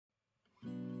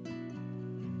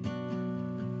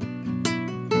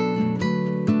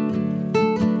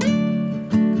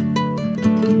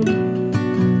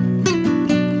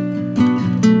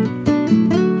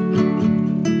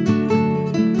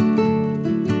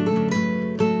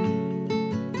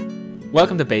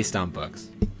Welcome to Based on Books,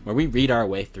 where we read our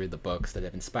way through the books that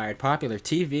have inspired popular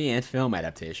TV and film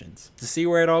adaptations to see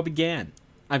where it all began.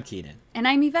 I'm Keenan. And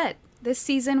I'm Yvette. This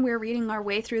season, we're reading our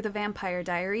way through the Vampire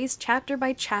Diaries, chapter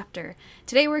by chapter.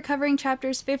 Today, we're covering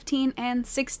chapters 15 and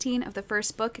 16 of the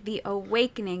first book, The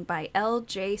Awakening by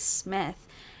L.J. Smith.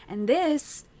 And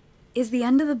this is the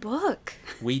end of the book.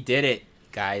 We did it,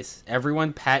 guys.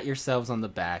 Everyone pat yourselves on the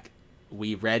back.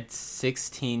 We read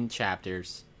 16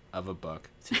 chapters of a book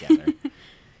together.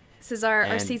 This is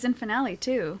our season finale,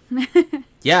 too.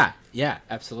 Yeah,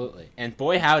 absolutely. And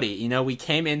boy howdy, we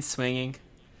came in swinging,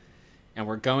 and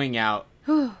we're going out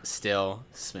still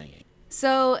swinging.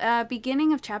 So,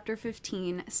 beginning of chapter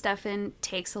 15, Stefan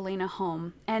takes Elena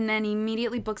home, and then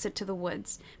immediately books it to the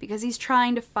woods, because he's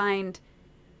trying to find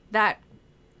that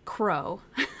crow.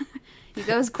 He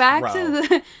goes back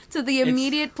to the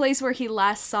immediate place where he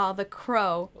last saw the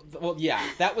crow. Well, yeah,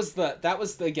 that was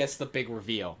I guess the big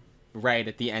reveal right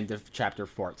at the end of chapter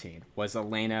 14 was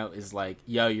Elena is like,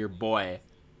 yo, your boy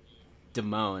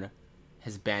Damone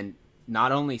has been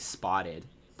not only spotted,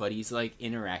 but he's like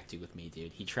interacting with me,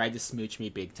 dude. He tried to smooch me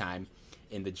big time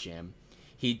in the gym.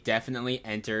 He definitely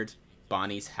entered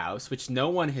Bonnie's house, which no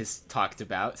one has talked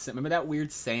about. So remember that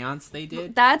weird seance they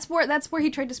did? That's where he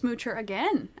tried to smooch her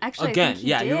again. Actually, again, I think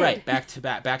he did. You're right. Back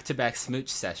to back smooch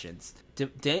sessions.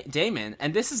 Damon,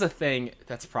 and this is a thing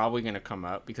that's probably going to come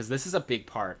up because this is a big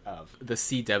part of the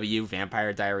CW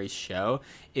Vampire Diaries show,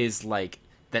 is like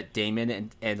that Damon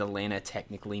and Elena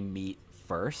technically meet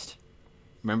first.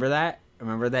 Remember that?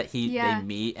 Remember that they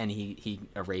meet and he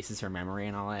erases her memory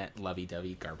and all that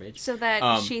lovey-dovey garbage? So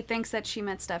that she thinks that she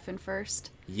met Stefan first.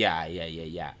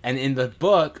 Yeah. And in the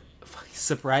book,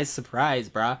 surprise,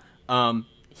 brah,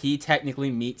 he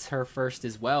technically meets her first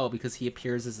as well because he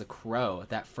appears as a crow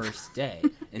that first day.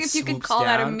 And if you could call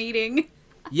that a meeting.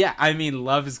 Yeah, I mean,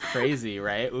 love is crazy,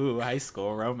 right? Ooh, high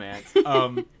school romance.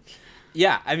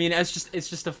 Yeah, I mean, it's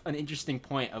just an interesting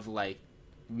point of like,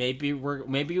 maybe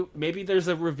there's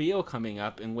a reveal coming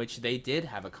up in which they did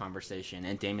have a conversation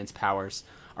and Damon's powers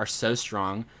are so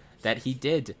strong that he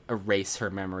did erase her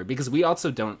memory, because we also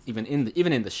don't even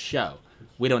in the show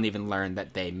we don't even learn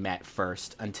that they met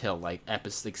first until like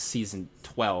episode season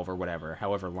 12 or whatever,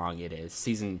 however long it is.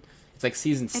 It's like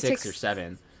season 6 or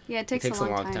 7. Yeah, it takes a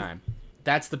long time.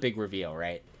 That's the big reveal,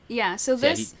 right? Yeah, so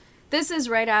this is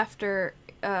right after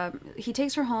he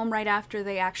takes her home right after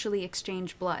they actually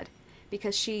exchange blood.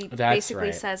 Because she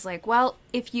basically says, like, well,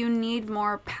 if you need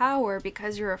more power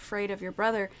because you're afraid of your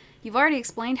brother, you've already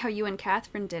explained how you and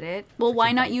Catherine did it. Well,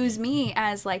 why not use me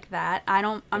as like that?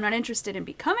 I'm not interested in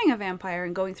becoming a vampire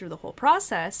and going through the whole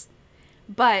process,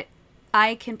 but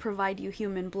I can provide you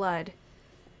human blood,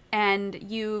 and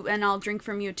I'll drink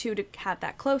from you too to have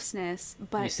that closeness.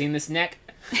 But you seen this neck?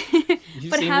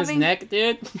 This neck,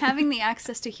 dude? Having the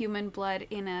access to human blood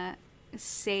in a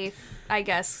safe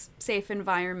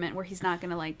environment where he's not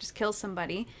gonna like just kill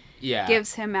somebody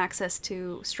gives him access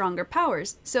to stronger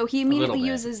powers. So he immediately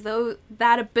uses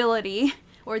that ability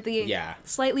or the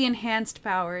slightly enhanced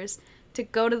powers to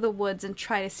go to the woods and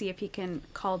try to see if he can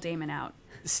call Damon out.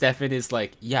 Stefan is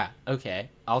like, yeah,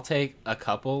 okay, I'll take a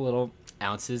couple little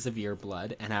ounces of your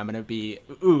blood and I'm gonna be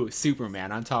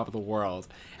Superman on top of the world.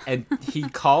 And he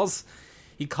calls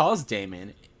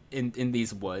Damon in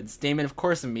these woods. Damon, of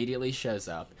course, immediately shows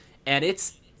up, and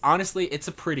it's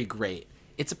a pretty great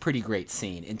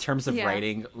scene in terms of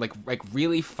writing, like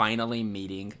really finally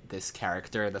meeting this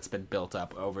character that's been built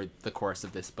up over the course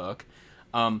of this book.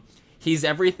 He's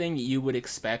everything you would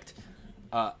expect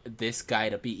this guy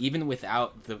to be, even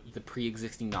without the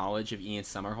pre-existing knowledge of Ian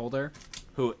Somerhalder,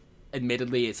 who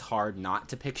admittedly is hard not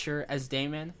to picture as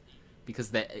Damon,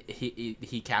 because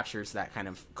he captures that kind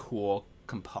of cool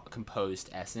composed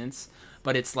essence.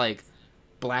 But it's like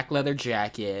black leather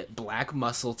jacket, black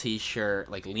muscle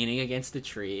t-shirt, like leaning against a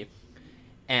tree,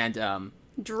 and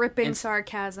dripping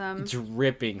sarcasm.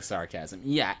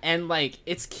 Yeah, and like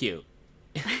it's cute.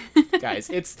 Guys,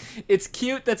 it's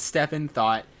cute that Stefan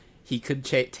thought he could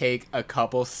take a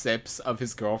couple sips of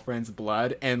his girlfriend's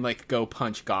blood and like go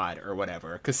punch God or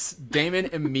whatever, because Damon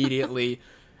immediately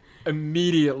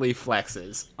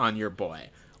flexes on your boy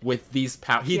with these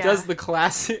powers. He does the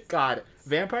classic, God,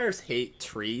 vampires hate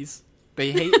trees.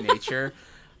 They hate nature.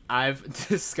 I've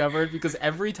discovered, because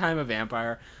every time a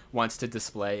vampire wants to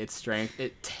display its strength,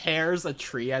 it tears a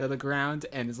tree out of the ground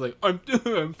and is like,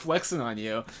 I'm flexing on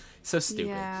you. So stupid.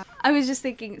 Yeah. I was just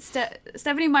thinking,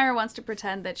 Stephenie Meyer wants to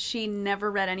pretend that she never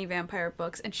read any vampire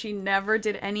books and she never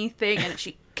did anything and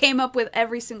she came up with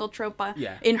every single trope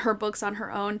in her books on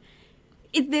her own.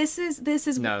 This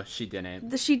is No, she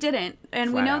didn't. She didn't,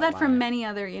 and we Flat know out that from lie. many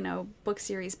other book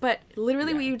series. But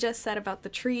literally, what you just said about the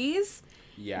trees.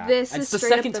 Yeah, This it's is the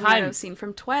straight up second the time. meadow scene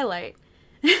from Twilight.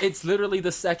 It's literally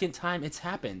the second time it's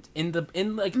happened in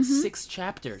like 6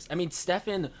 chapters. I mean,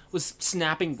 Stefan was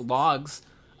snapping logs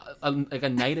like a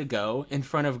night ago in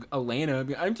front of Elena.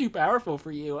 I'm too powerful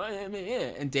for you,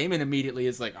 and Damon immediately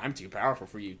is like, I'm too powerful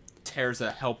for you. Tears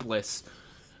a helpless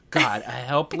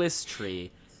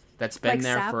tree that's been Like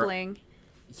there sapling.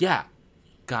 yeah,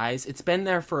 guys, it's been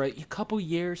there for a couple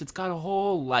years. It's got a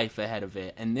whole life ahead of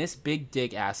it, and this big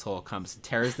dick asshole comes and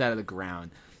tears it out of the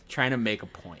ground, trying to make a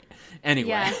point. Anyway,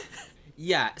 Yeah.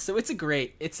 yeah. So it's a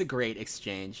great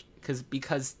exchange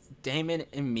because Damon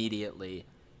immediately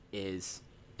is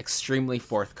extremely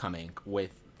forthcoming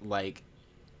with like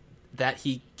that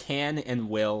he can and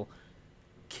will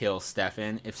kill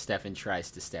Stefan if Stefan tries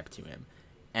to step to him,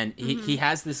 and he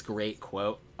has this great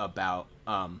quote about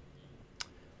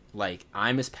like,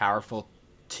 I'm as powerful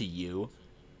to you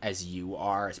as you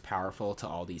are as powerful to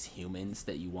all these humans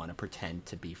that you want to pretend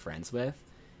to be friends with.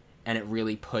 And it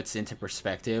really puts into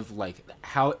perspective, like,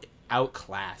 how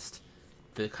outclassed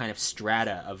the kind of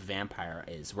strata of vampire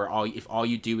is, where if all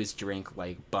you do is drink,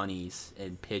 like, bunnies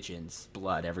and pigeons'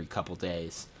 blood every couple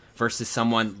days, versus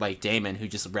someone like Damon who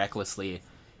just recklessly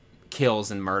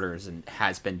kills and murders and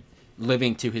has been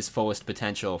living to his fullest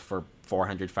potential for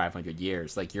 400, 500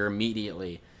 years. Like, you're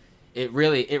immediately... It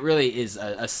really is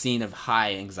a scene of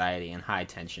high anxiety and high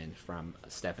tension from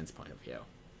Stefan's point of view.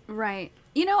 Right.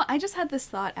 I just had this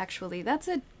thought, actually. That's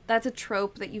a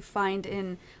trope that you find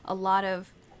in a lot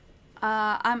of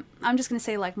I'm just going to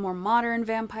say like more modern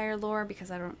vampire lore, because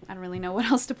I don't really know what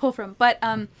else to pull from. But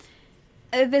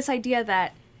this idea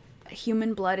that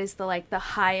human blood is the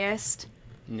highest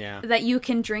that you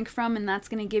can drink from, and that's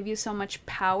going to give you so much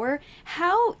power.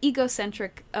 How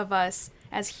egocentric of us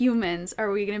as humans are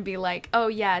we going to be like, oh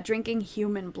yeah, drinking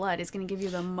human blood is going to give you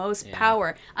the most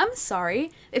power? I'm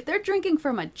sorry. If they're drinking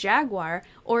from a jaguar,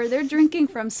 or they're drinking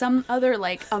from some other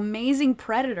like amazing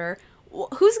predator,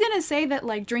 who's going to say that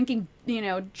like drinking,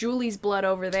 Julie's blood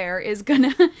over there is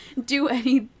going to do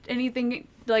anything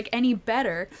like any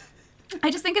better?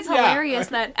 I just think it's hilarious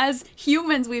that as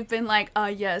humans we've been like,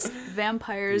 yes,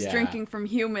 vampires drinking from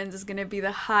humans is going to be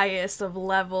the highest of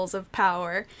levels of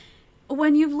power,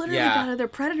 when you've literally got other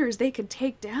predators they could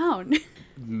take down.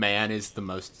 Man is the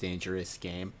most dangerous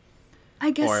game.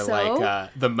 I guess or so. Or like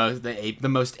the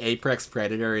most apex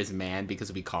predator is man,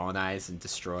 because we colonize and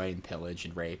destroy and pillage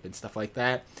and rape and stuff like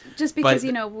that. Just because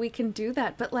we can do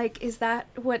that, but like, is that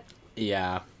what?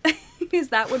 Yeah. Is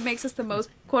that what makes us the most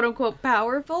quote unquote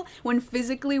powerful when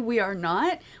physically we are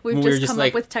not? We've just come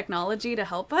up with technology to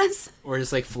help us. Or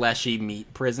just like fleshy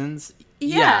meat prisons.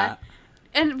 Yeah.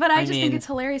 But I just think it's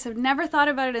hilarious. I've never thought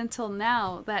about it until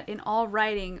now, that in all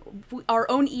writing, our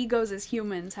own egos as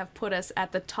humans have put us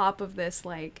at the top of this,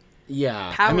 like,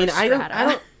 power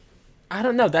strata. I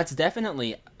don't know. That's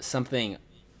definitely something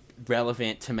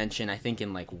relevant to mention, I think,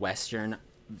 in, like, Western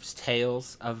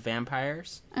tales of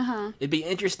vampires. Uh-huh. It'd be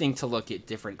interesting to look at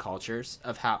different cultures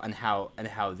of how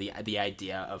the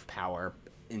idea of power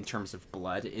in terms of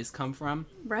blood is come from.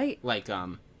 Right. Like,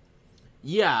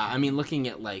 yeah, I mean, looking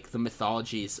at, like, the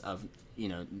mythologies of,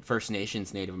 First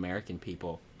Nations, Native American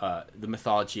people, the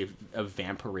mythology of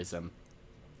vampirism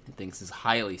and things is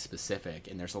highly specific,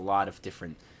 and there's a lot of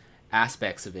different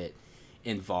aspects of it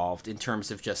involved in terms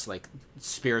of just, like,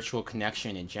 spiritual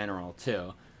connection in general,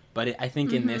 too. But I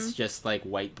think in this just, like,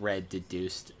 white bread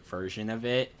deduced version of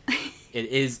it,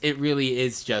 it really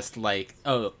is just, like,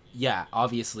 oh, yeah,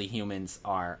 obviously humans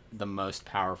are the most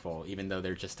powerful, even though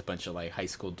they're just a bunch of, like, high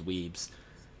school dweebs.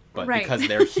 But because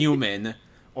they're human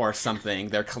or something,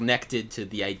 they're connected to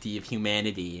the idea of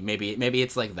humanity. Maybe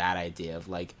it's, like, that idea of,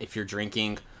 like, if you're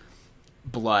drinking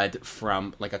blood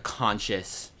from, like, a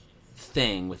conscious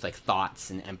thing with, like, thoughts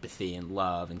and empathy and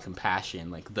love and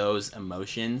compassion, like, those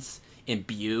emotions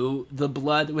imbue the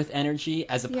blood with energy,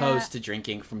 as opposed to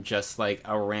drinking from just like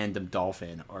a random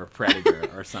dolphin or a predator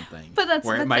or something.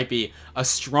 It might be a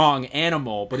strong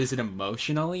animal, but is it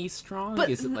emotionally strong?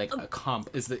 Is it like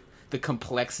is it the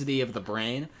complexity of the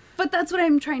brain? But that's what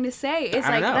I'm trying to say. Is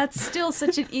like, that's still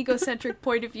such an egocentric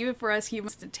point of view for us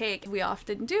humans to take. We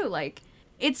often do. Like,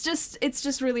 it's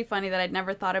just really funny that I'd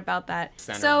never thought about that.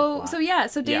 So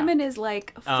Damon is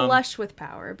like flush with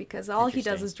power, because all he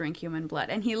does is drink human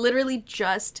blood, and he literally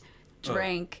just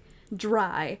drank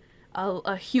dry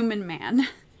a human man.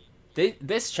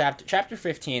 This chapter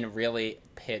 15 really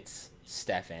pits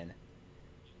Stefan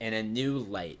in a new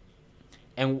light,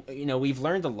 And we've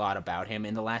learned a lot about him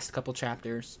in the last couple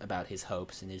chapters, about his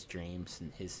hopes and his dreams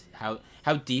and his how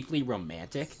deeply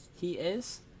romantic he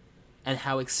is, and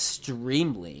how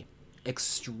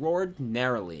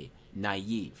extraordinarily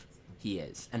naive he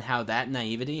is, and how that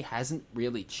naivety hasn't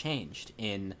really changed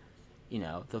in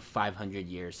the 500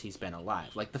 years he's been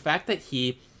alive. Like the fact that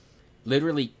he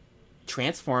literally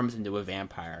transforms into a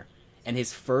vampire and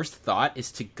his first thought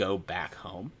is to go back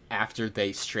home after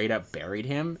they straight up buried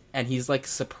him, and he's like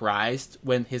surprised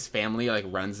when his family like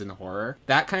runs in horror.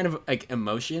 That kind of like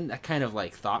emotion, that kind of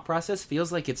like thought process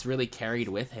feels like it's really carried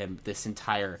with him this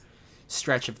entire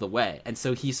stretch of the way. And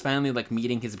so he's finally like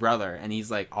meeting his brother, and he's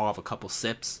like, I'll have a couple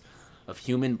sips of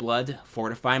human blood,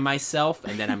 fortify myself,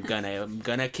 and then I'm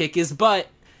gonna kick his butt.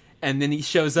 And then he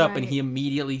shows up, right, and he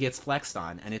immediately gets flexed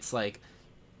on, and it's like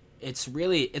it's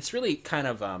really kind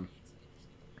of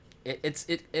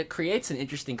it creates an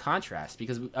interesting contrast,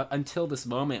 because until this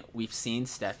moment we've seen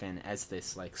Stefan as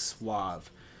this like suave,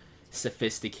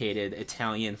 sophisticated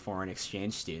Italian foreign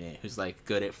exchange student who's like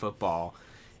good at football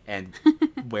and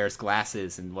wears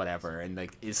glasses and whatever, and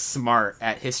like is smart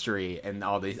at history and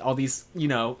all these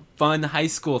fun high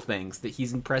school things that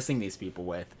he's impressing these people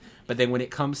with. But then when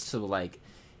it comes to like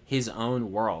his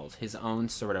own world, his own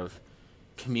sort of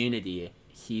community,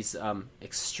 he's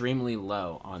extremely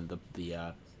low on the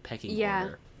pecking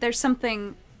order. There's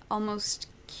something almost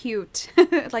cute,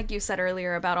 like you said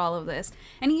earlier, about all of this.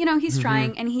 And he's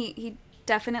trying, and he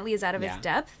definitely is out of his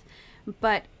depth,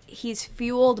 but he's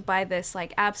fueled by this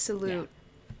like absolute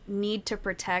need to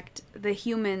protect the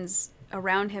humans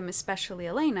around him, especially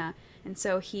Elena. And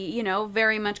so he,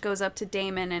 very much goes up to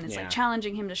Damon and is like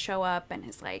challenging him to show up, and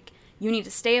is like, you need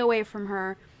to stay away from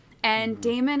her. And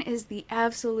Damon is the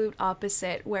absolute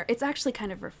opposite, where it's actually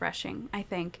kind of refreshing, I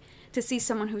think, to see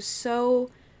someone who's so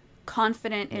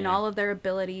confident in all of their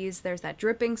abilities. There's that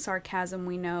dripping sarcasm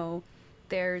we know.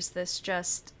 There's this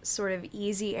just sort of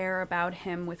easy air about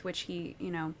him with which he,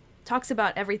 talks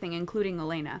about everything, including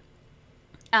Elena.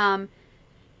 And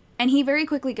he very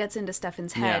quickly gets into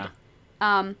Stefan's head.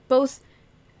 Both,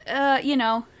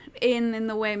 in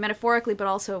the way metaphorically, but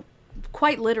also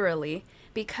quite literally,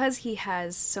 because he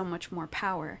has so much more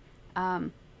power.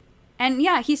 And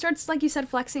he starts, like you said,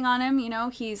 flexing on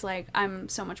him. He's like, I'm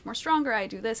so much more stronger. I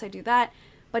do this, I do that.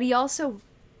 But he also,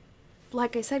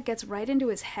 like I said, gets right into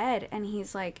his head, and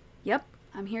he's like, yep,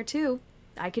 I'm here too.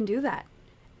 I can do that.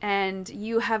 And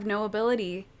you have no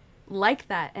ability like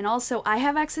that. And also, I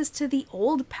have access to the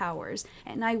old powers,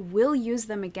 and I will use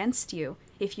them against you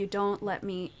if you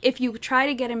try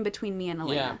to get in between me and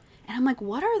Elena. Yeah. And I'm like,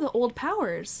 what are the old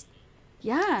powers?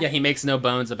 Yeah, he makes no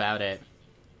bones about it.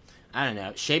 I don't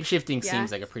know. Shapeshifting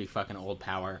seems like a pretty fucking old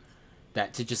power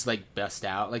that to just like bust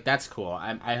out. Like, that's cool.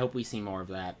 I hope we see more of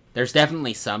that. There's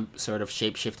definitely some sort of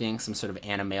shapeshifting, some sort of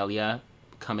animalia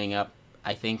coming up,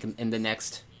 I think, in the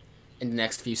next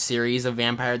few series of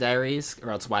Vampire Diaries, or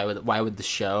else why would the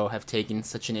show have taken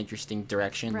such an interesting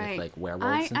direction with like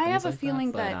werewolves and things like that? I have a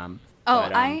feeling that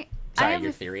I have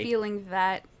a feeling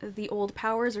that the old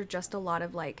powers are just a lot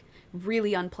of like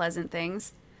really unpleasant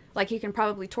things. Like, he can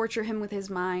probably torture him with his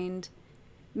mind.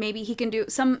 Maybe he can do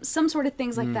some sort of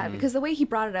things like that. Because the way he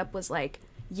brought it up was like,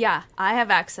 yeah, I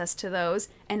have access to those,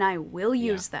 and I will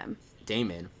use them.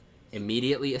 Damon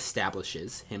immediately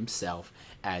establishes himself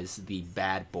as the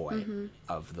bad boy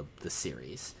of the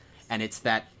series. And it's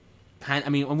that kind... I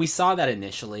mean, when we saw that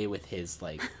initially with his,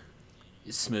 like,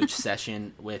 smooch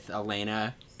session with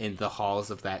Elena in the halls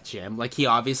of that gym, like, he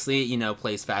obviously,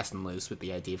 plays fast and loose with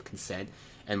the idea of consent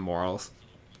and morals.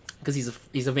 Because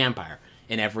he's a vampire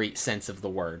in every sense of the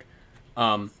word,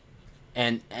 but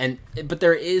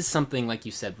there is something, like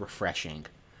you said, refreshing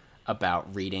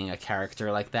about reading a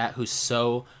character like that who's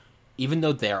so, even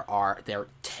though they're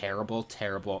terrible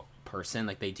person,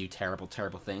 like they do terrible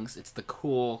things, it's the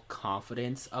cool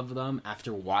confidence of them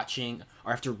after watching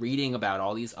or after reading about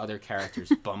all these other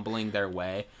characters bumbling their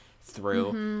way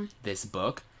through this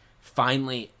book.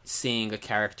 Finally seeing a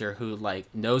character who like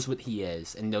knows what he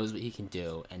is and knows what he can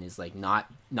do and is like not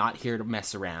here to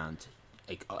mess around,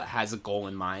 like has a goal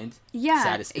in mind. It's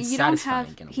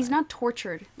satisfying in a way. He's not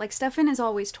tortured. Like, Stefan is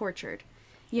always tortured,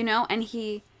 and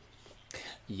he...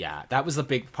 Yeah, that was a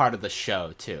big part of the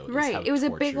show too. Right, it was a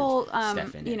big old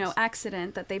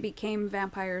accident that they became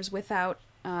vampires without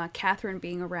Catherine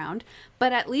being around.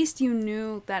 But at least you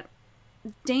knew that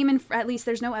Damon, at least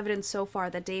there's no evidence so far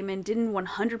that Damon didn't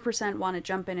 100% want to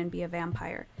jump in and be a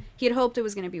vampire. He had hoped it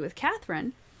was going to be with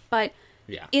Catherine, but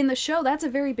in the show, that's a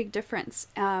very big difference,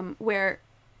 where,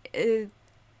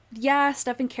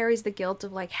 Stefan carries the guilt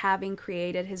of, like, having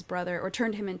created his brother, or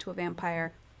turned him into a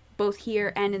vampire, both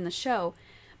here and in the show,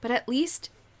 But at least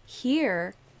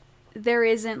here, there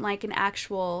isn't like an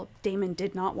actual Daemon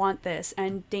did not want this,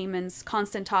 and Daemon's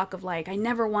constant talk of like, I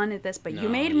never wanted this, but you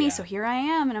made me, so here I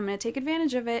am, and I'm going to take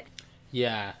advantage of it.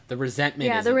 Yeah, the resentment.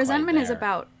 Yeah, the resentment is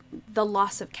about the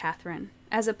loss of Catherine,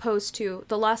 as opposed to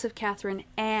the loss of Catherine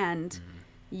and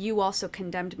you also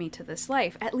condemned me to this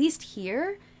life. At least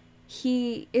here,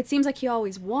 it seems like he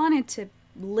always wanted to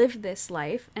live this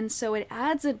life, and so it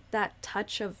adds that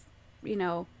touch of, you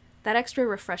know, that extra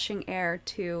refreshing air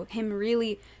to him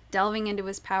really delving into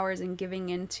his powers and giving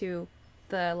into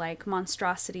the like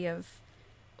monstrosity of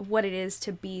what it is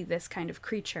to be this kind of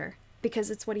creature, because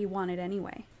it's what he wanted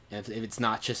anyway. If it's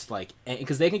not just like,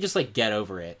 because they can just like get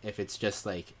over it if it's just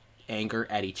like anger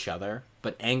at each other,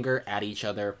 but anger at each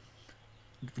other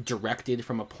directed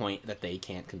from a point that they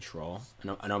can't control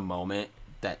in a moment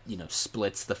that, you know,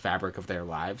 splits the fabric of their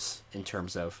lives in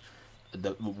terms of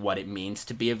what it means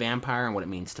to be a vampire and what it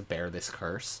means to bear this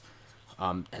curse,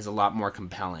 is a lot more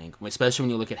compelling, especially when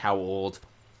you look at how old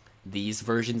these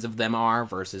versions of them are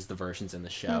versus the versions in the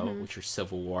show, which are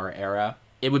Civil War era.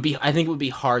 I think it would be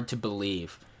hard to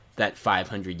believe that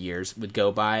 500 years would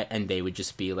go by and they would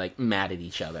just be like mad at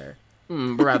each other,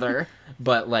 brother.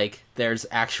 But like there's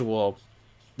actual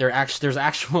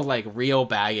like real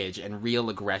baggage and real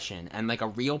aggression and like a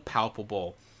real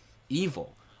palpable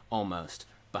evil almost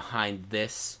behind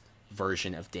this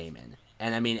version of Daemon.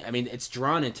 And I mean it's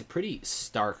drawn into pretty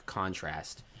stark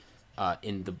contrast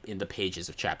in the pages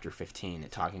of chapter 15,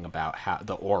 talking about how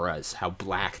the auras, how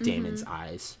black Daemon's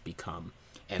eyes become,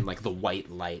 and like the white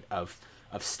light of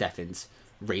Stefan's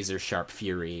razor sharp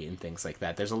fury and things like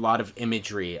that. There's a lot of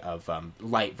imagery of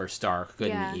light versus dark,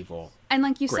 good and evil. And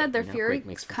like you said, their fury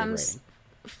comes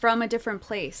from a different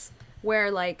place, where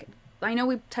like, I know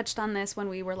we touched on this when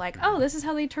we were like, oh, this is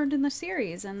how they turned in the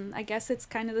series, and I guess it's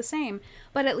kind of the same.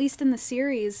 But at least in the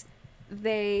series,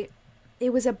 it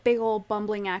was a big old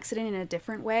bumbling accident in a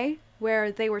different way,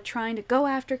 where they were trying to go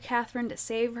after Catherine to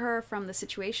save her from the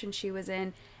situation she was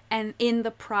in, and in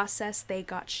the process they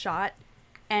got shot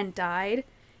and died.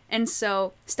 And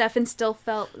so Stefan still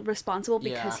felt responsible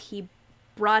because he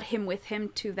brought him with him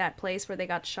to that place where they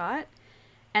got shot.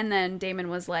 And then Daemon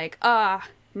was like,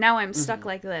 now I'm stuck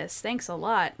like this. Thanks a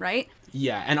lot, right?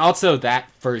 Yeah, and also that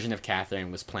version of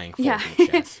Catherine was playing 4D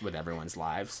chess with everyone's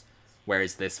lives.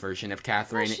 Whereas this version of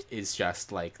Catherine is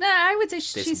just like... Nah, I would say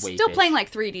she's still playing like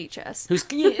 3D chess.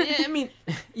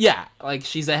 Like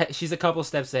she's a couple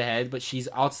steps ahead, but she's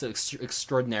also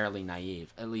extraordinarily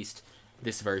naive. At least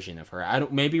this version of her.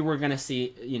 Maybe we're gonna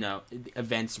see, you know,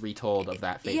 events retold of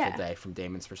that fateful day from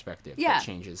Daemon's perspective. That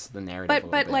changes the narrative. a little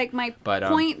bit. Like my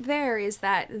point there is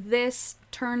that this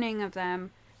turning of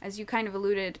them, as you kind of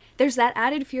alluded, there's that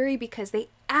added fury because they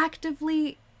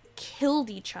actively killed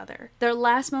each other. Their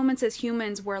last moments as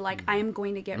humans were like, I am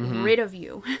going to get rid of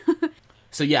you.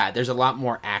 So yeah, there's a lot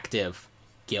more active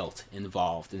guilt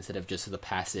involved instead of just the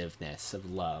passiveness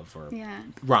of love or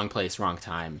wrong place, wrong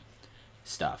time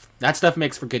stuff. That stuff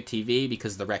makes for good TV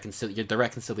because the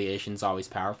reconciliation is always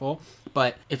powerful.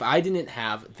 But if I didn't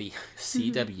have the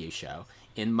CW show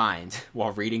in mind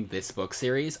while reading this book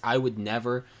series, I would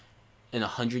never in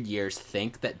 100 years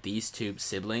think that these two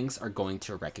siblings are going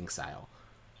to reconcile.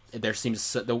 There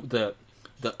seems the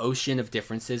ocean of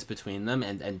differences between them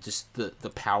and just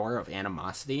the power of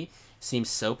animosity seems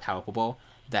so palpable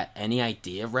that any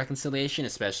idea of reconciliation,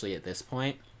 especially at this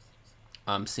point,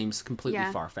 seems completely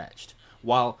far-fetched.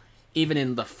 While even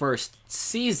in the first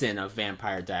season of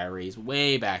Vampire Diaries,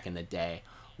 way back in the day,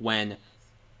 when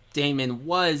Daemon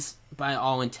was, by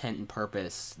all intent and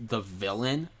purpose, the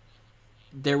villain,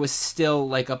 there was still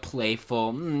like a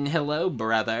playful, hello,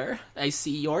 brother, I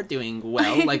see you're doing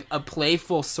well. Like a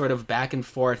playful sort of back and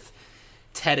forth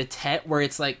tete-a-tete where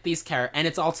it's like these characters, and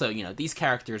it's also, you know, these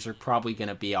characters are probably going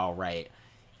to be all right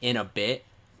in a bit.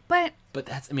 But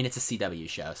that's, I mean, it's a CW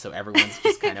show, so everyone's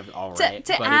just kind of all right.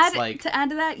 To add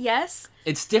to that, yes.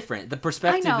 It's different. The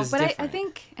perspective is different. I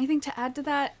think to add to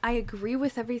that, I agree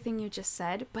with everything you just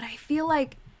said, but I feel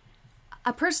like,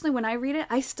 personally, when I read it,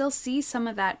 I still see some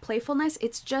of that playfulness.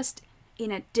 It's just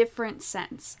in a different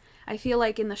sense. I feel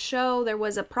like in the show, there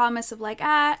was a promise of like,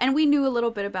 and we knew a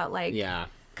little bit about like,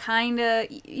 kind of,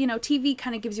 you know, TV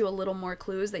kind of gives you a little more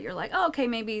clues that you're like, oh, okay,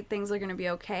 maybe things are going to be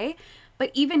okay. But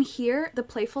even here, the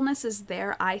playfulness is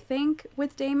there, I think,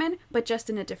 with Daemon, but just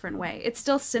in a different way. It's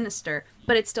still sinister,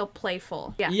 but it's still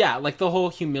playful. Yeah, like the whole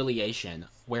humiliation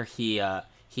where he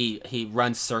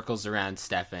runs circles around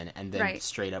Stefan and then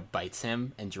straight up bites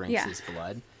him and drinks his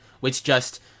blood, which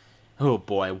just, oh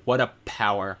boy, what a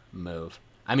power move.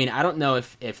 I mean, I don't know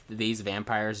if these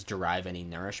vampires derive any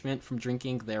nourishment from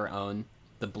drinking their own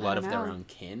the blood of their own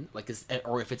kin? Like,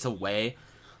 or if it's a way,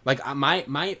 like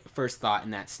my first thought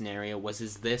in that scenario was,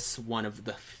 is this one of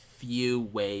the few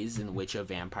ways in which a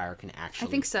vampire can actually,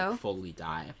 I think so, fully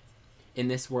die in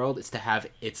this world, is to have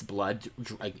its blood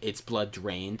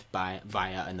drained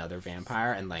via another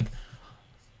vampire. And like,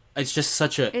 it's just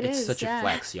such a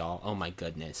flex, y'all. Oh my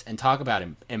goodness. And talk about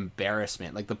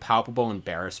embarrassment, like the palpable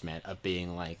embarrassment of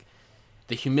being like,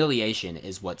 the humiliation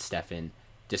is what Stefan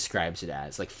describes it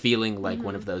as, like feeling like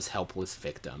one of those helpless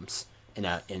victims in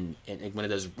one of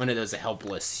those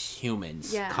helpless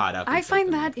humans caught up in I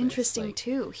find that interesting, like,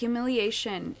 too,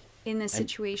 humiliation in this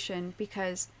situation,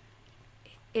 because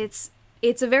it's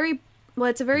a very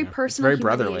personal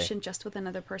humiliation just with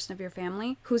another person of your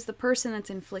family, who's the person that's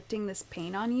inflicting this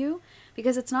pain on you,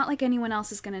 because it's not like anyone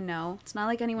else is going to know, it's not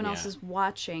like anyone else is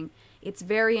watching, it's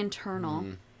very internal.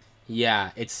 Yeah,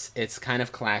 it's kind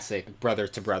of classic brother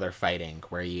to brother fighting,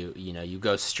 where you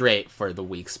go straight for the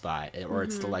weak spot, or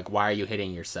it's the like, why are you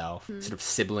hitting yourself? Sort of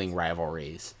sibling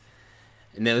rivalries.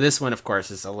 And then this one, of course,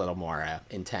 is a little more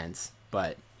intense,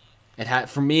 but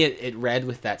for me it read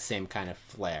with that same kind of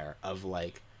flair of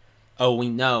like, oh, we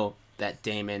know that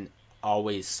Damon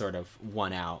always sort of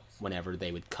won out whenever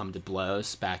they would come to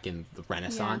blows back in the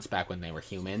Renaissance, back when they were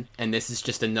human. And this is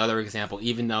just another example,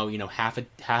 even though, half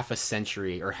a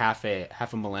century or half a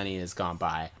millennia has gone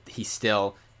by, he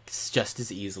still just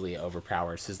as easily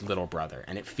overpowers his little brother.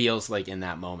 And it feels like in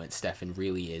that moment, Stefan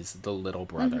really is the little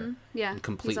brother. Yeah,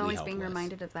 completely he's always helpless. being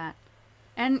reminded of that.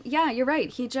 And yeah, you're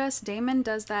right. Damon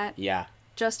does that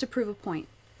just to prove a point.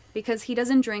 Because he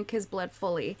doesn't drink his blood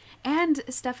fully. And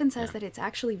Stefan says that it's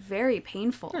actually very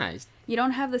painful. Nice. You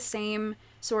don't have the same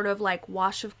sort of like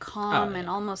wash of calm and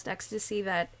almost ecstasy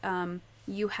that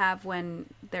you have when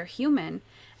they're human.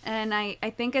 And I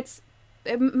think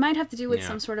it might have to do with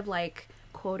some sort of like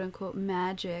quote unquote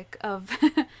magic of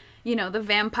the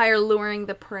vampire luring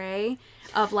the prey,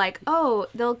 of like, oh,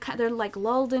 they're like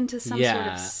lulled into some sort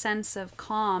of sense of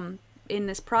calm in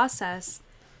this process.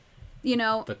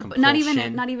 Not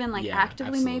even like actively,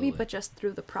 absolutely, maybe, but just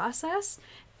through the process.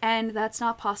 And that's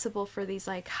not possible for these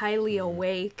like highly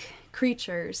awake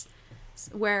creatures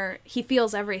where he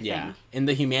feels everything. Yeah. In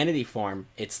the humanity form,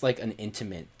 it's like an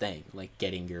intimate thing, like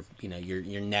getting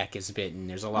your neck is bitten.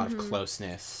 There's a lot of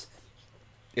closeness.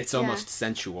 It's almost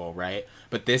sensual, right?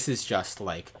 But this is just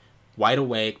like wide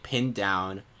awake, pinned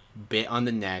down, bit on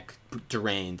the neck,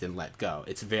 drained, and let go.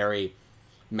 It's very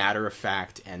matter of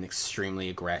fact and extremely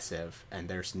aggressive, and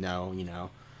there's no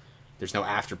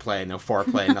afterplay, no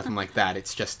foreplay, nothing like that.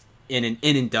 It's just in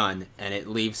and done, and it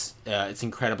leaves it's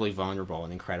incredibly vulnerable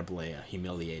and incredibly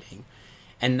humiliating.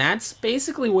 And that's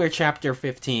basically where chapter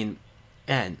 15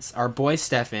 ends. Our boy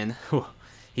Stefan,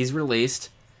 he's released,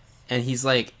 and he's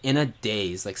like in a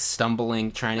daze, like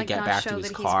stumbling, trying to get back to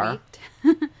his car.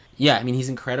 Yeah, I mean, he's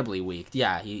incredibly weak.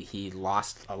 Yeah, he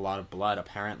lost a lot of blood,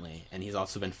 apparently. And he's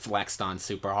also been flexed on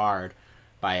super hard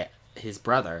by his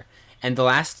brother. And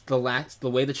the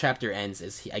way the chapter ends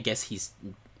is, he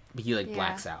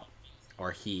blacks out.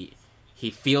 Or he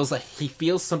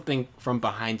feels something from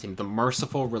behind him. The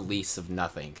merciful release of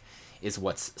nothing is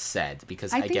what's said.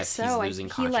 Because I guess he's losing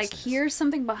consciousness. He hears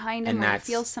something behind him, or he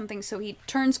feels something, so he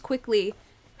turns quickly,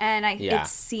 and it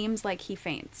seems like he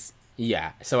faints.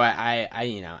 Yeah, so I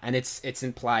and it's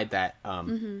implied that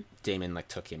Damon like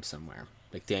took him somewhere.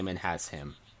 Like Damon has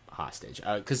him hostage.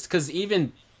 Because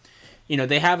even,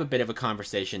 they have a bit of a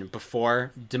conversation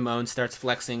before Damon starts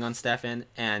flexing on Stefan,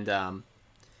 and I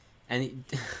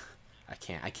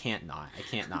can't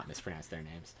not mispronounce their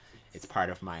names. It's part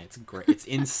of it's great. It's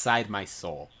inside my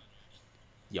soul,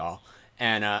 y'all.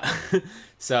 And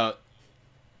so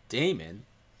Damon,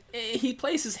 he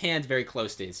places his hand very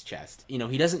close to his chest.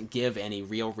 He doesn't give any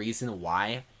real reason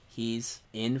why he's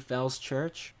in Fell's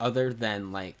Church, other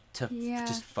than like to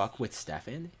just fuck with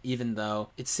Stefan, even though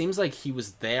it seems like he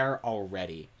was there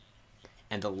already,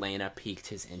 and Elena piqued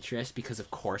his interest, because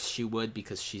of course she would,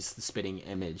 because she's the spitting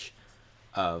image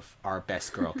of our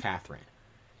best girl Catherine.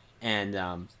 And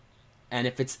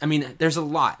if it's, there's a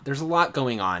lot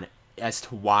going on as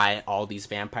to why all these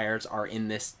vampires are in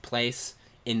this place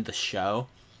in the show.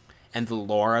 And the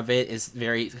lore of it is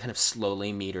very kind of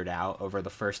slowly metered out over the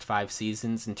first 5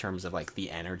 seasons in terms of like the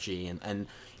energy. And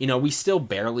we still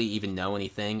barely even know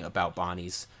anything about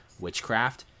Bonnie's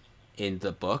witchcraft in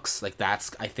the books. Like I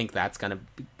think that's going to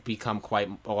become quite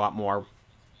a lot more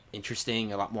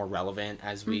interesting, a lot more relevant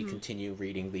as we continue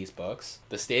reading these books.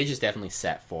 The stage is definitely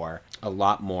set for a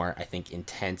lot more, I think,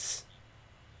 intense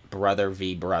brother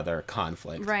v brother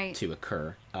conflict to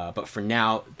occur, but for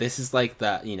now, this is like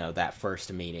the that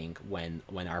first meeting when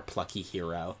our plucky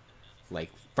hero like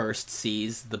first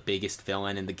sees the biggest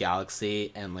villain in the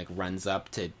galaxy and like runs up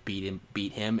to beat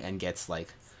him and gets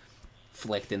like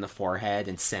flicked in the forehead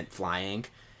and sent flying.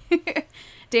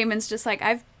 Damon's just like,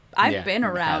 I've been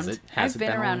around. I've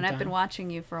been around and I've been watching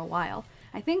you for a while.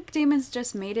 I think Damon's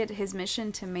just made it his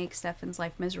mission to make Stefan's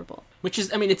life miserable. Which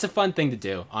is, I mean, it's a fun thing to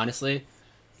do, honestly.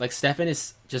 Like, Stefan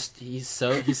is just, he's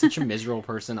such a miserable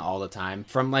person all the time.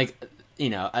 From, like, you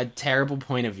know, a terrible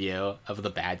point of view of the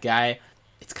bad guy,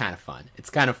 it's kind of fun. It's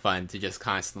kind of fun to just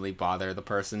constantly bother the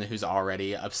person who's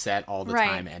already upset all the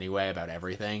time anyway about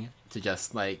everything. To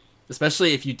just, like,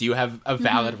 especially if you do have a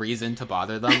valid reason to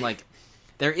bother them, like,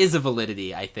 there is a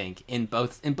validity, I think, in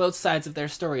both sides of their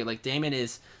story. Like, Damon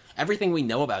is... Everything we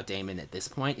know about Damon at this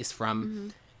point is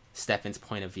from Stefan's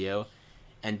point of view.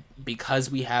 And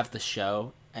because we have the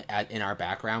show in our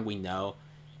background, we know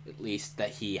at least that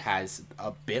he has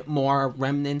a bit more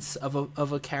remnants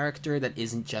of a character that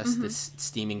isn't just this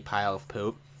steaming pile of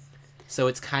poop. So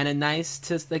it's kind of nice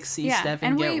to like see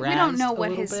Stefan get razzed. And we don't know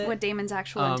what Damon's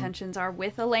actual intentions are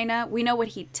with Elena. We know what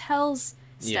he tells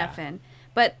Stefan.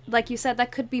 But like you said,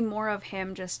 that could be more of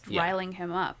him just riling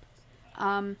him up.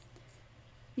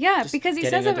 Yeah, just because he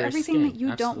says everything that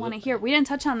you don't want to hear. We didn't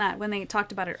touch on that when they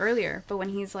talked about it earlier, but when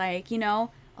he's like, you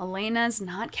know, Elena's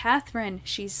not Catherine.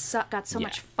 She's got so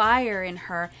much fire in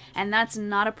her, and that's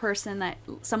not a person that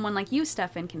someone like you,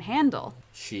 Stefan, can handle.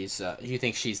 She's, you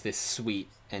think she's this sweet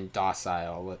and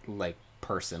docile, like,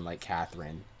 person like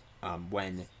Catherine,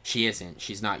 when she isn't.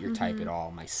 She's not your type at all.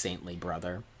 My saintly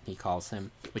brother, he calls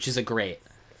him, which is a great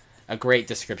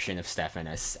description of Stefan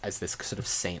as this sort of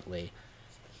saintly,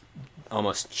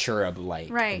 almost cherub-like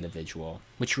individual,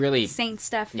 which really... Saint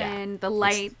Stefan, the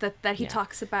light that he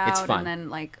talks about, and then,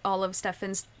 like, all of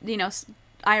Stefan's, you know,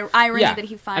 irony that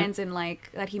he finds in, like,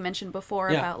 that he mentioned before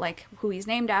about, like, who he's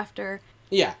named after.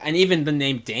 Yeah, and even the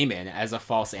name Damon as a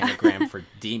false anagram for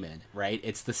demon, right?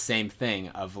 It's the same thing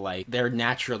of, like, they're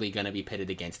naturally going to be pitted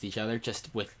against each other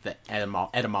just with the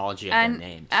etymology of their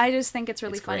names. I just think it's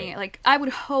really funny. Great. Like, I would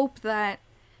hope that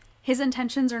his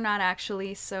intentions are not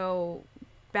actually so...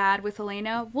 bad with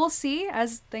Elena. We'll see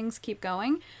as things keep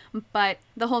going, but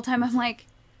the whole time I'm like,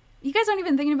 you guys aren't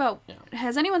even thinking about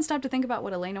has anyone stopped to think about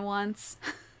what Elena wants?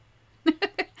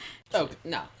 Oh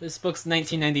no, this book's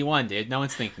 1991, dude. No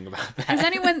one's thinking about that.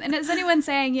 Is anyone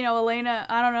saying, you know, Elena,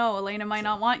 I don't know, Elena might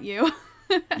not want you?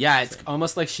 Yeah, it's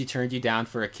almost like she turned you down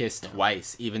for a kiss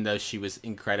twice, even though she was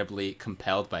incredibly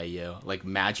compelled by you, like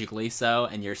magically so,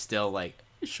 and you're still like,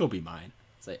 she'll be mine.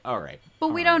 It's like, all right.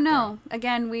 But we don't know. Bro.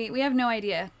 Again, we have no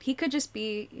idea. He could just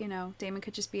be, you know, Damon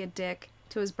could just be a dick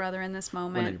to his brother in this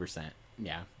moment. 100%.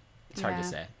 Yeah. It's hard to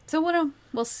say. So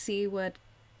we'll see what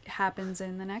happens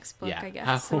in the next book, I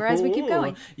guess, or as we keep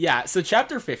going. Yeah, so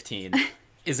chapter 15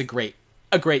 is a great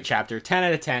chapter. 10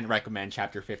 out of 10 recommend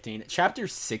chapter 15. Chapter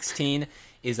 16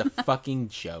 is a fucking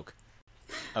joke.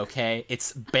 Okay?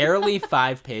 It's barely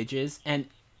 5 pages, and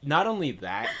not only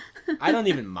that, I don't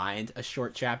even mind a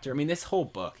short chapter. I mean, this whole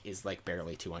book is like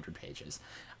barely 200 pages.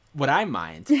 What I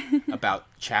mind about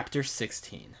chapter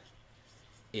 16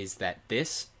 is that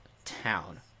this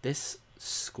town, this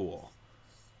school,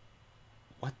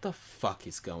 what the fuck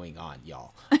is going on,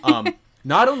 y'all?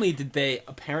 Not only did they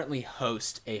apparently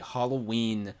host a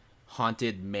Halloween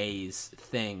haunted maze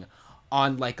thing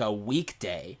on like a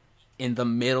weekday in the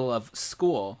middle of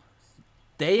school,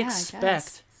 they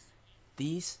expect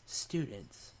these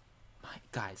students...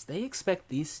 Guys, they expect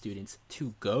these students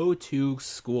to go to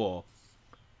school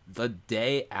the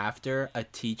day after a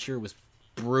teacher was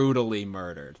brutally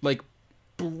murdered. Like,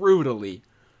 brutally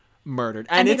murdered.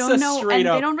 And it's a straight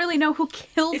up... they don't really know who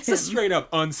killed him. It's a straight up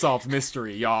unsolved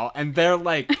mystery, y'all. And they're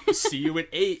like, see you at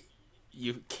 8,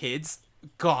 you kids.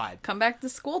 God. Come back to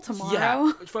school tomorrow.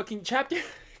 Yeah, fucking chapter...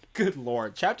 Good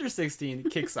Lord. Chapter 16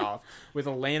 kicks off with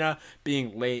Elena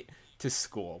being late to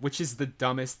school, which is the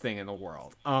dumbest thing in the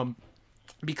world.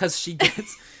 Because she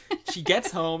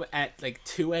gets home at like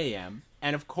 2 a.m.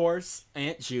 and of course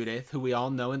Aunt Judith, who we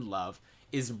all know and love,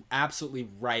 is absolutely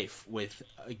rife with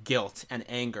guilt and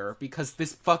anger because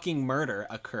this fucking murder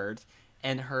occurred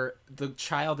and the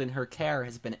child in her care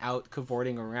has been out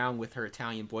cavorting around with her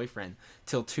Italian boyfriend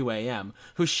till 2 a.m.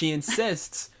 who she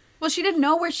insists... Well, she didn't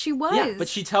know where she was. Yeah, but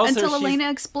she tells until Elena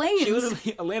explains.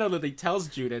 Elena literally tells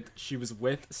Judith she was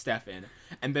with Stefan,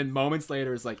 and then moments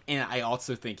later is like, and I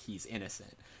also think he's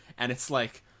innocent. And it's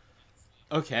like,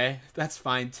 okay, that's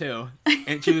fine too.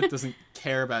 And Judith doesn't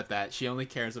care about that. She only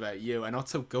cares about you. And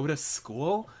also go to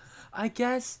school, I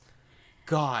guess.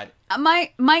 God.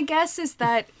 My guess is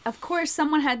that, of course,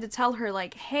 someone had to tell her,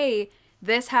 like, hey,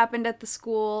 this happened at the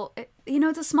school.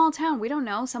 It's a small town. We don't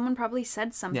know. Someone probably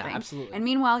said something. Yeah, absolutely. And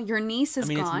meanwhile, your niece is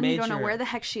gone. You don't know where the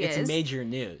heck she is. It's major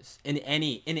news in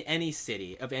any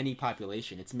city of any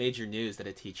population. It's major news that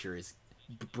a teacher is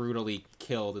brutally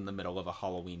killed in the middle of a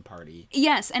Halloween party.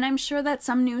 Yes, and I'm sure that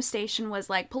some news station was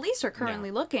like, police are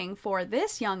currently looking for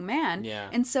this young man. Yeah.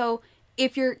 And so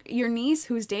if your niece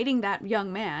who's dating that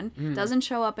young man doesn't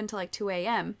show up until like 2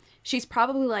 a.m., she's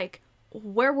probably like,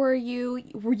 where were you?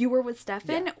 You were with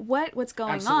Stefan? Yeah. What's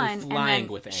going Absolutely on? Flying and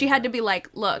then with anger. She had to be like,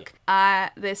 look,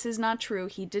 this is not true.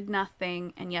 He did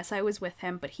nothing. And yes, I was with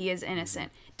him, but he is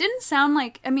innocent. Didn't sound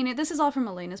like, this is all from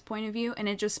Elena's point of view, and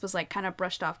it just was like kind of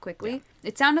brushed off quickly. Yeah.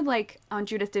 It sounded like Aunt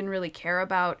Judith didn't really care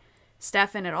about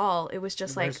Stefan at all. It was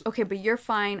just like, okay, but you're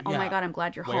fine. Oh my God, I'm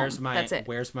glad you're home. That's it.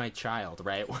 Where's my child,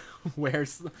 right?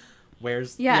 where's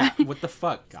what the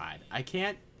fuck, God? I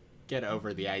can't get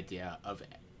over the idea of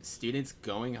students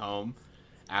going home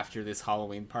after this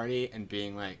Halloween party and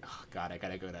being like, oh God, I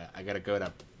gotta go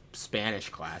to Spanish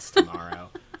class tomorrow.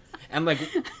 And like,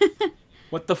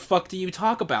 what the fuck do you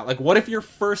talk about? Like, what if your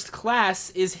first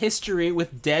class is history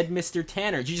with dead Mr.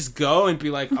 Tanner? You just go and be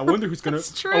like, I wonder who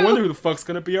the fuck's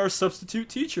gonna be our substitute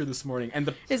teacher this morning.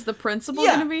 And is the principal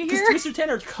gonna be here? Because Mr.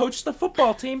 Tanner coached the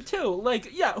football team too. Like,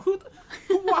 yeah, who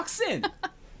walks in?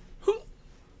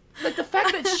 Like, the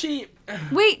fact that she...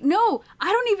 Wait, no.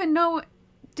 I don't even know.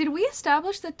 Did we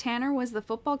establish that Tanner was the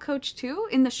football coach, too?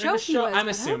 In the show, he was. I'm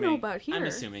assuming. I don't know about here. I'm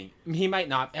assuming. He might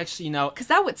not. Actually, because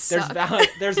that would suck.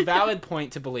 There's valid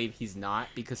point to believe he's not,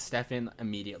 because Stefan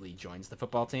immediately joins the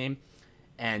football team.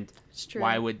 And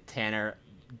why would Tanner,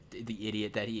 the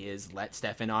idiot that he is, let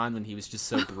Stefan on when he was just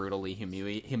so brutally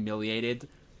humiliated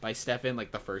by Stefan,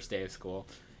 like, the first day of school?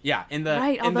 Yeah,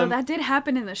 although that did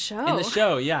happen in the show. In the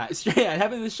show, yeah. It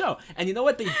happened in the show. And you know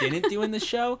what they didn't do in the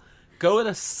show? Go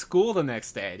to school the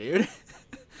next day, dude.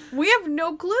 We have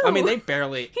no clue. They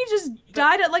barely... He just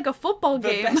died at, like, a football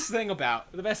game. The best thing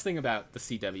about the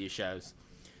CW shows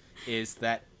is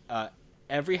that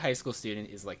every high school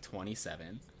student is, like,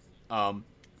 27.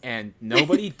 And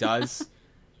nobody does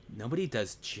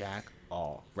jack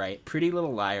all, right? Pretty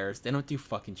Little Liars, they don't do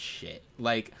fucking shit.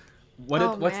 Like...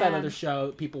 What's that other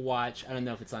show people watch? I don't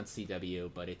know if it's on CW,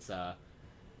 but it's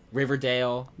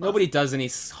Riverdale. Nobody does any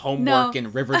homework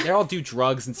in Riverdale. They all do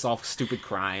drugs and solve stupid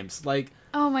crimes. Like,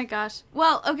 oh my gosh.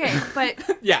 Well, okay,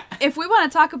 but yeah. If we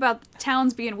want to talk about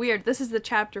towns being weird, this is the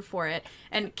chapter for it,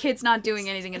 and kids not doing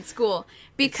anything in school.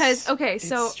 Because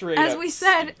as we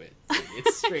said,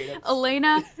 it's straight up.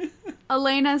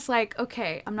 Elena's like,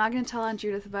 okay, I'm not going to tell Aunt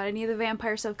Judith about any of the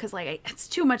vampire stuff because, like, it's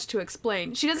too much to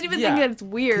explain. She doesn't even think that it's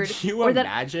weird. Could you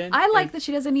imagine? I like that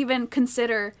she doesn't even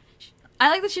consider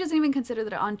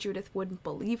that Aunt Judith wouldn't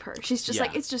believe her. She's just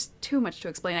like, it's just too much to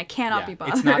explain. I cannot be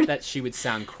bothered. It's not that she would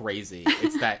sound crazy.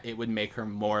 It's that it would make her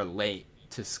more late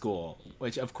to school,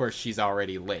 which, of course, she's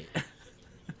already late.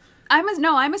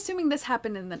 I'm assuming this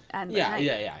happened in the night.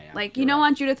 Yeah. Like,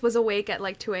 Aunt Judith was awake at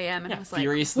like 2 a.m. and was like,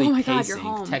 furiously oh my pacing, God, you're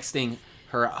home. Texting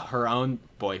her own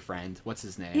boyfriend. What's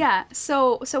his name? Yeah.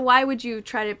 So why would you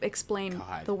try to explain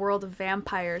the world of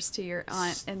vampires to your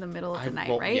aunt in the middle of the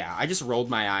night, right? Yeah, I just rolled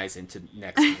my eyes into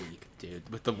next week, dude,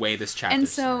 with the way this chapter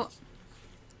starts.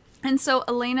 And so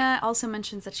Elena also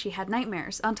mentions that she had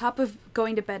nightmares. On top of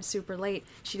going to bed super late,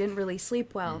 she didn't really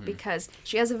sleep well because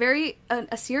she has a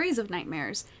series of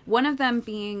nightmares. One of them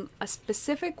being a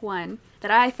specific one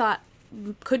that I thought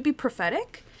could be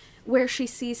prophetic, where she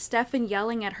sees Stefan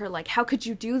yelling at her like, how could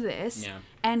you do this? Yeah.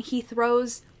 And he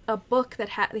throws a book that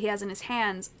he has in his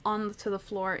hands onto the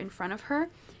floor in front of her.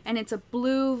 And it's a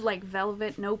blue, like,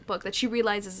 velvet notebook that she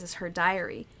realizes is her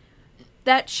diary.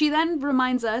 That she then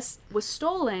reminds us was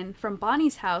stolen from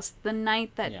Bonnie's house the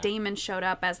night that Damon showed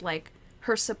up as, like,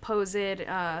 her supposed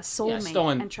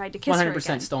soulmate and tried to kiss her again.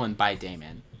 100% stolen by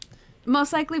Damon.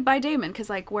 Most likely by Damon, because,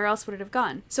 like, where else would it have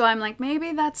gone? So I'm like,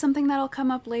 maybe that's something that'll come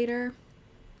up later.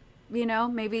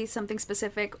 Maybe something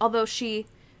specific. Although she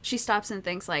stops and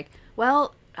thinks, like,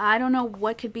 well, I don't know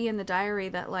what could be in the diary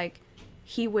that, like,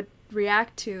 he would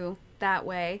react to that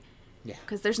way. Yeah.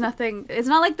 Because there's nothing... It's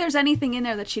not like there's anything in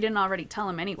there that she didn't already tell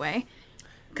him anyway.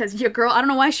 Because your girl... I don't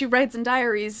know why she writes in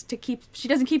diaries to keep... She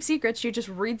doesn't keep secrets. She just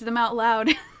reads them out loud.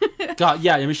 God,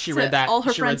 yeah. I mean, she read that... all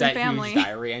her friends and family. Huge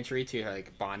diary entry to,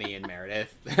 like, Bonnie and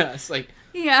Meredith. It's like...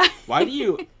 Yeah. Why do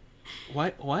you...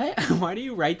 What? Why do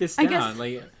you write this down?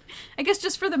 I guess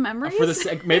just for the memories?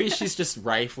 Maybe she's just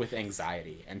rife with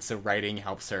anxiety, and so writing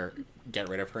helps her get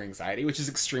rid of her anxiety, which is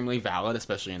extremely valid,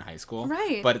 especially in high school.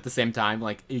 Right. But at the same time,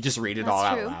 like, you just read it all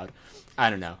out loud. I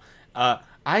don't know. I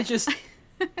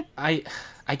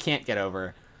can't get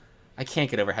over I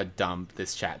can't get over how dumb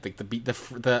this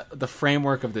the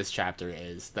framework of this chapter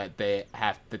is, that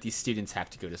these students have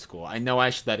to go to school. I know I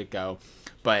should let it go,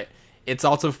 but it's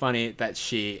also funny that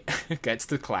she gets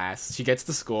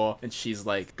to school, and she's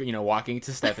like, walking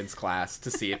to Stefan's class to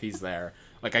see if he's there.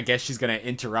 Like, I guess she's gonna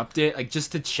interrupt it, like,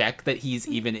 just to check that he's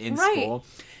even in school.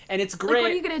 And it's great. Like,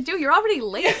 what are you gonna do? You're already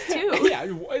late too. Yeah,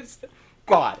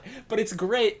 God. But it's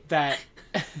great that,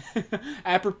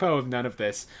 apropos of none of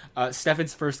this,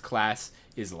 Stefan's first class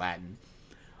is Latin,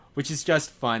 which is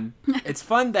just fun. It's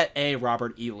fun that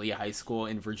Robert E. Lee High School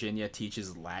in Virginia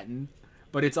teaches Latin,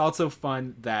 but it's also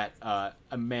fun that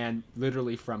a man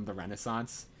literally from the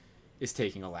Renaissance is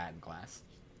taking a Latin class.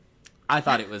 I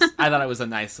thought it was a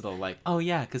nice little, like, oh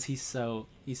yeah, because he's so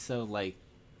like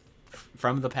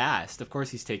from the past. Of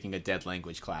course he's taking a dead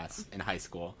language class in high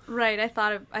school. Right, I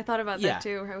thought about that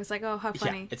too. I was like, oh, how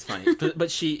funny. Yeah, it's funny. but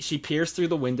she peers through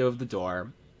the window of the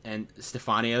door, and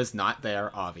Stefania's not there,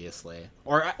 obviously.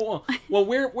 Or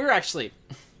we're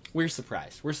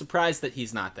surprised. We're surprised that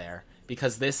he's not there,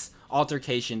 because this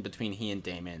altercation between he and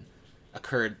Damon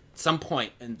occurred some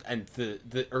point in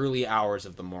the early hours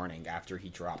of the morning after he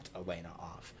dropped Elena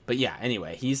off. But yeah,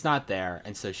 anyway, he's not there,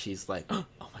 and so she's like, oh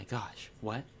my gosh,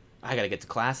 what? I gotta get to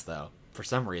class, though, for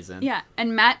some reason. Yeah,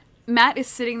 and Matt is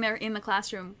sitting there in the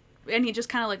classroom, and he just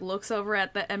kind of, like, looks over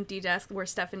at the empty desk where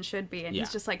Stefan should be, and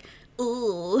he's just like,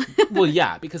 ooh. Well,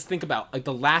 yeah, because think about, like,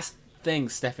 the last thing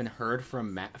Stefan heard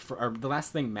from Matt, or the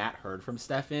last thing Matt heard from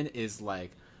Stefan is, like,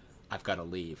 I've gotta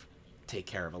leave. Take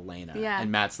care of Elena. Yeah.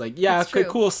 And Matt's like, yeah, okay,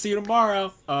 cool, see you tomorrow.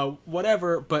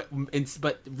 Whatever. But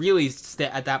really,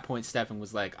 at that point, Stefan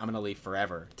was like, I'm gonna leave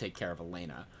forever. Take care of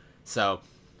Elena. So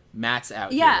Matt's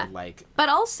out here, like. But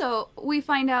also, we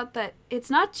find out that it's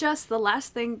not just about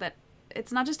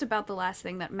the last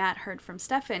thing that Matt heard from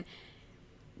Stefan.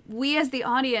 We, as the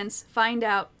audience, find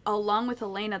out, along with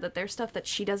Elena, that there's stuff that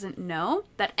she doesn't know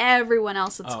that everyone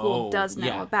else at school does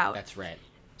know about. That's right.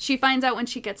 She finds out when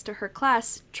she gets to her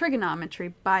class,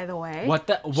 trigonometry, by the way. What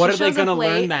are they going to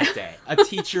learn that day? A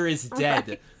teacher is dead.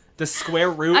 Right. The square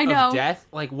root of death?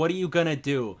 Like, what are you going to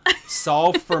do?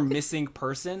 Solve for missing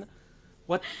person?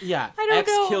 What? Yeah. I don't know.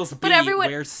 X kills B,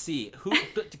 where's C?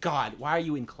 God, why are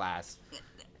you in class?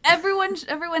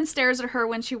 Everyone stares at her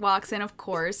when she walks in, of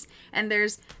course. And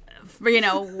there's,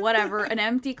 whatever, an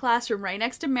empty classroom right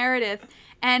next to Meredith.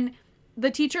 And the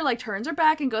teacher, like, turns her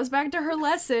back and goes back to her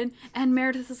lesson, and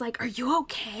Meredith is like, are you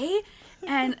okay?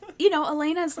 And,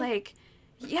 Elena's like,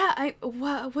 yeah,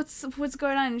 what's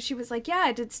going on? And she was like,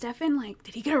 yeah, did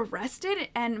he get arrested?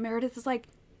 And Meredith is like,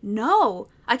 no,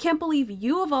 I can't believe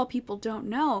you, of all people, don't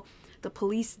know. The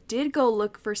police did go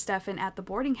look for Stefan at the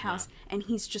boarding house, and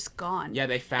he's just gone. Yeah,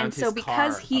 they found his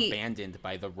car abandoned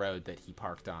by the road that he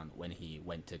parked on when he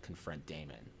went to confront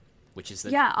Damon. Which is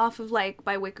off of, like,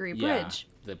 by Wickery Bridge.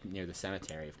 Near the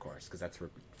cemetery, of course, because that's where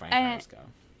vampires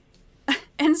go.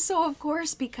 And so, of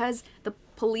course, because the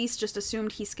police just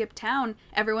assumed he skipped town,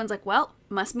 everyone's like, well,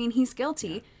 must mean he's guilty.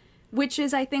 Yeah. Which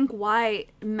is, I think, why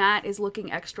Matt is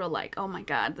looking extra like, oh my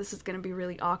god, this is going to be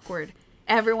really awkward.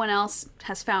 Everyone else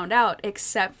has found out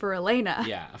except for Elena.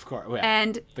 Yeah, of course. Yeah.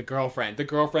 And the girlfriend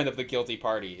of the guilty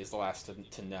party is the last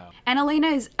to know. And Elena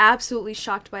is absolutely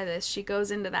shocked by this. She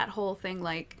goes into that whole thing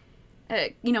like,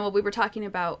 what we were talking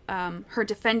about, her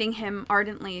defending him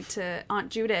ardently to Aunt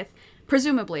Judith,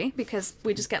 presumably, because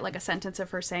we just get like a sentence of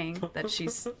her saying that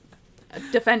she's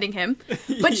defending him.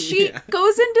 But she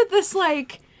goes into this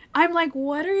like, I'm like,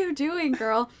 what are you doing,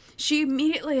 girl? She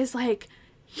immediately is like,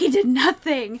 he did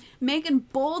nothing, making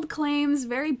bold claims,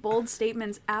 very bold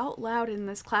statements out loud in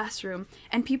this classroom,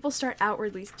 and people start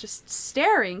outwardly just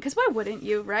staring, because why wouldn't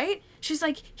you, right? She's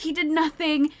like, he did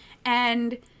nothing,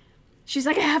 and she's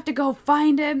like, I have to go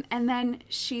find him, and then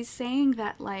she's saying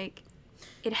that, like,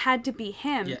 it had to be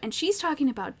him, and she's talking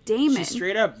about Damon. She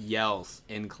straight up yells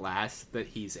in class that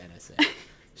he's innocent.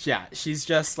 Yeah, she's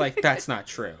just like, that's not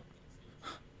true.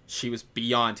 She was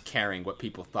beyond caring what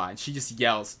people thought, and she just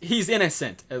yells, he's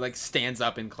innocent, and like stands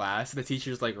up in class. The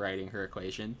teacher's like writing her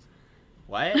equation.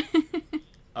 What?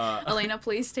 Elena,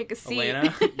 please take a seat.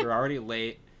 Elena, you're already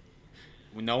late.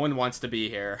 No one wants to be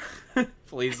here.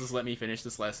 Please just let me finish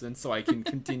this lesson so I can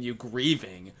continue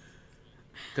grieving,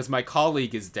 because my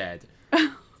colleague is dead.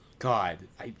 God,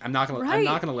 I'm not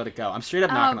gonna let it go. I'm straight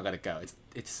up not gonna let it go.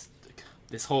 It's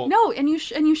this whole and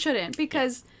you shouldn't,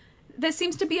 because this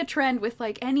seems to be a trend with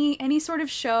like any sort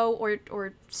of show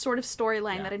or sort of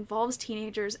storyline that involves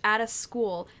teenagers at a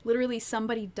school. Literally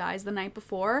somebody dies the night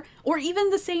before or even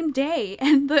the same day,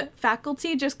 and the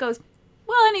faculty just goes,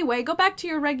 well, anyway, go back to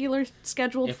your regular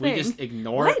scheduled thing. If we just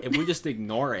ignore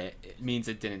it, it means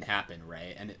it didn't happen,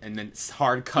 right? And then it's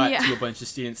hard cut to a bunch of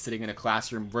students sitting in a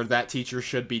classroom where that teacher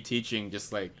should be teaching,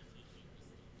 just like,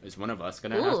 is one of us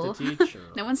gonna have to teach? Or...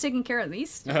 No one's taking care of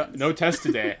these. No test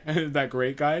today. Isn't that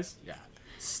great, guys? Yeah,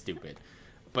 stupid.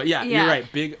 But yeah, you're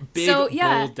right. Big,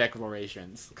 bold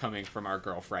declarations coming from our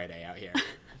girl Friday out here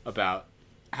about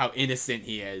how innocent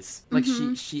he is. Like,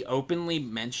 she openly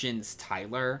mentions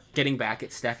Tyler getting back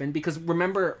at Stefan, because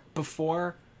remember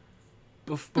before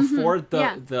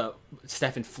the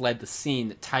Stefan fled the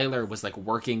scene, Tyler was like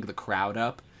working the crowd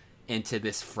up into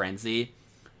this frenzy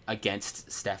against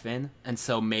Stefan, and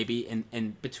so maybe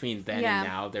in between then and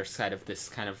now there's kind of this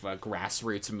kind of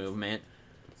grassroots movement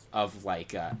of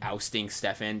like ousting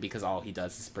Stefan, because all he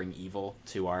does is bring evil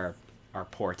to our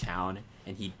poor town,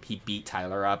 and he beat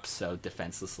Tyler up so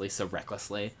defenselessly, so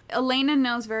recklessly. Elena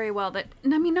knows very well that,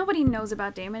 I mean, nobody knows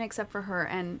about Damon except for her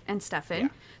and Stefan. Yeah.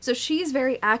 So she's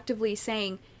very actively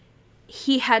saying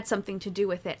he had something to do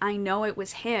with it. I know it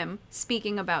was him,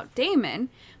 speaking about Damon,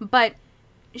 but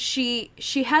she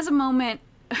has a moment.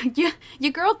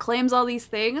 Your girl claims all these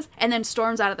things and then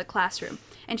storms out of the classroom.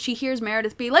 And she hears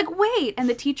Meredith be like, wait! And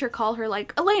the teacher call her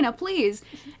like, Elena, please.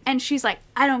 And she's like,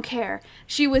 I don't care.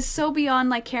 She was so beyond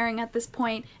like caring at this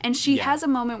point. And she has a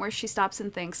moment where she stops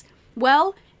and thinks,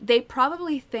 well, they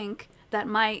probably think that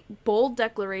my bold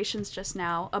declarations just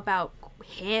now about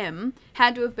him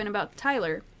had to have been about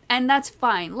Tyler. And that's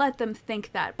fine. Let them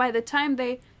think that. By the time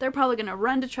they're probably going to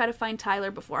run to try to find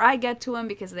Tyler before I get to him,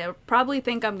 because they'll probably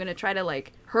think I'm going to try to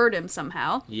like hurt him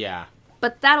somehow. Yeah.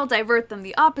 But that'll divert them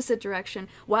the opposite direction,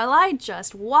 while I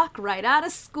just walk right out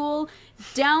of school,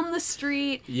 down the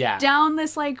street, down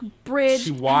this, like, bridge,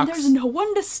 and there's no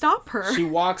one to stop her. She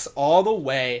walks all the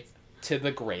way to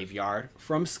the graveyard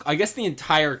from... I guess the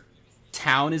entire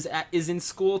town is in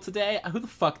school today. Who the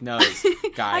fuck knows,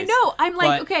 guys? I know. I'm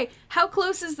like, okay, how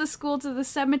close is the school to the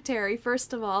cemetery,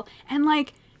 first of all? And,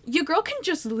 like, your girl can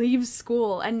just leave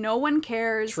school, and no one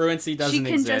cares. Truancy doesn't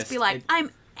exist. She can just be like, I'm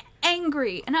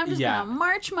angry, and I'm just gonna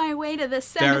march my way to the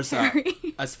cemetery.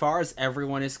 As far as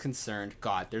everyone is concerned,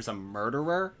 God, there's a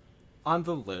murderer on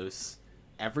the loose.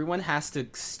 Everyone has to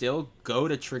still go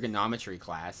to trigonometry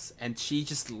class, and she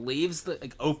just leaves the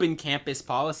like open campus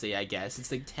policy, I guess.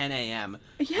 It's like 10 a.m.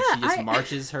 Yeah, she just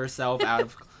marches herself out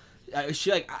of...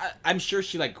 she like I'm sure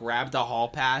she like grabbed a hall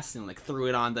pass and like threw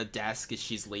it on the desk as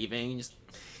she's leaving. Just,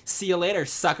 see you later,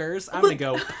 suckers. I'm gonna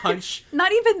go punch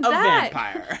not even a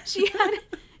vampire.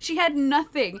 She had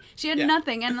nothing. She had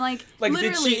nothing, and like literally,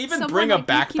 did she even bring a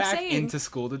backpack into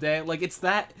school today? Like,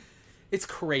 it's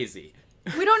crazy.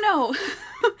 We don't know.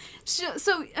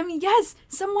 So, I mean, yes,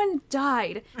 someone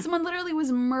died. Someone literally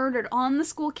was murdered on the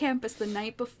school campus the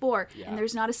night before, and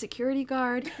there's not a security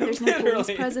guard. There's no police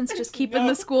presence, just keeping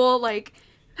the school like.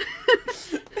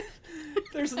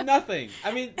 There's nothing.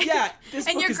 I mean, yeah, this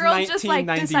and book your is girl just like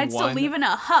decides to leave in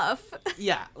a huff.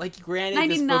 Yeah, like granted,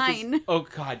 99. This book is, oh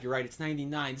God, you're right. It's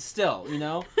 99. Still, you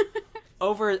know,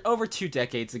 over 2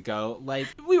 decades ago, like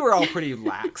we were all pretty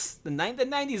lax. The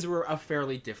 90s were a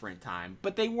fairly different time,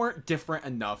 but they weren't different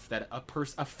enough that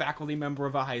a faculty member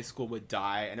of a high school would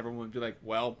die, and everyone would be like,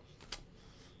 well,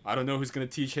 I don't know who's gonna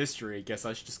teach history. Guess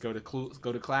I should just go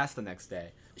to class the next day.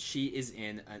 She is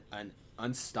in an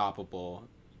unstoppable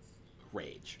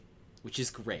rage, which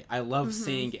is great. I love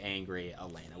seeing angry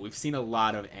Elena. We've seen a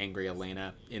lot of angry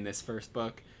Elena in this first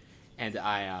book, and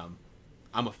I'm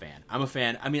a fan.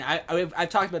 I mean, I've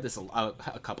talked about this a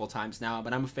couple times now,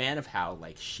 but I'm a fan of how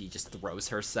like she just throws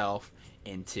herself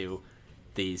into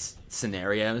these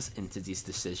scenarios, into these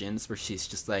decisions where she's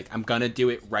just like, I'm gonna do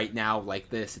it right now like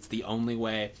this. It's the only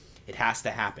way. It has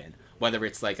to happen. Whether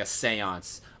it's like a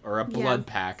seance or a blood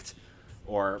pact,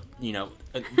 or, you know,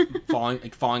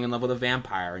 falling in love with a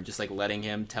vampire and just like letting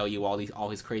him tell you all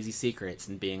his crazy secrets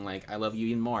and being like, I love you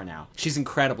even more now. She's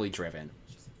incredibly driven.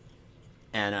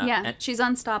 And she's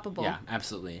unstoppable. Yeah,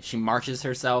 absolutely. She marches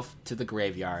herself to the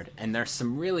graveyard, and there's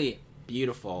some really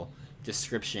beautiful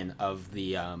description of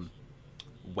the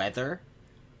weather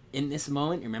in this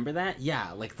moment. Remember that?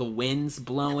 Yeah, like the wind's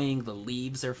blowing, the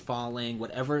leaves are falling,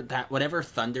 whatever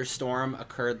thunderstorm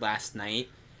occurred last night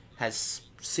has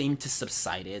seemed to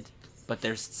subsided, but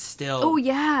there's still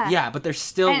but there's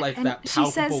still like that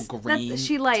palpable green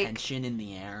tension in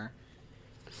the air.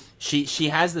 She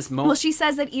has this moment. Well, she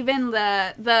says that even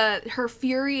her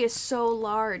fury is so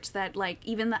large that like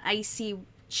even the icy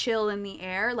chill in the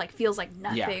air like feels like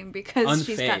nothing because unfazed.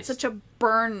 She's got such a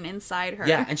burn inside her.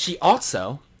 Yeah, and she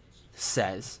also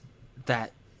says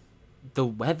that the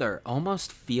weather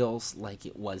almost feels like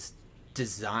it was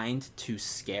designed to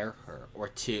scare her, or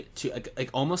to like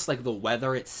almost like the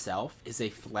weather itself is a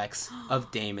flex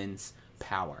of Daemon's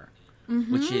power,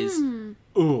 which is I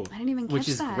didn't even catch which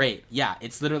is that. great. Yeah,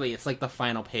 it's like the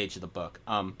final page of the book.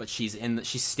 But she's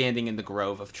standing in the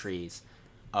grove of trees,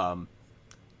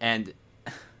 and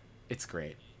it's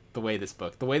great the way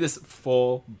this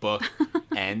full book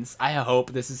ends. I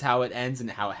hope this is how it ends and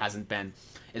how it hasn't been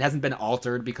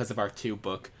altered because of our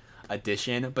 2-book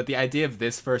edition. But the idea of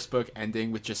this first book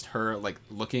ending with just her like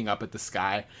looking up at the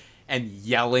sky and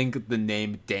yelling the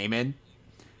name Daemon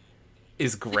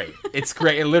is great. It's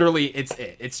great.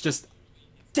 It's just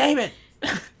Daemon.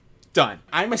 Done.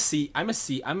 I'm a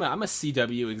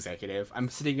CW executive. I'm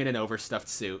sitting in an overstuffed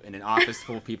suit in an office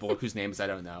full of people whose names I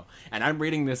don't know. And I'm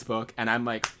reading this book and I'm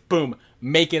like, boom,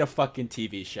 make it a fucking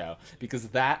TV show. Because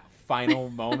that final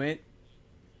moment,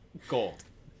 gold.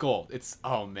 It's,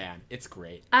 oh man, it's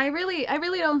great. I really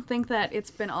don't think that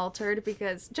it's been altered,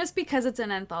 because it's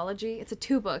an anthology, it's a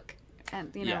 2-book,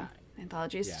 and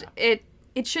anthologies, it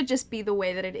should just be the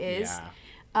way that it is. Yeah.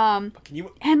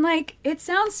 And like, it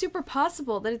sounds super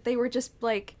possible that they were just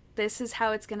like, this is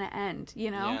how it's gonna end,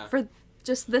 for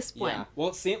just this one.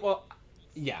 Yeah.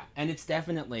 Yeah, and it's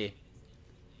definitely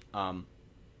a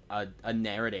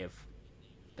narrative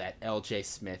that L.J.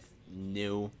 Smith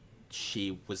knew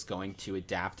she was going to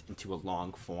adapt into a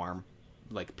long form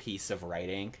like piece of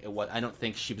writing. I don't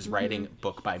think she was writing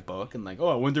book by book and like, oh,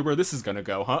 I wonder where this is gonna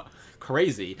go, huh?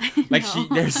 Crazy. Like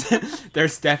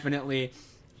there's definitely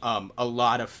a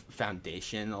lot of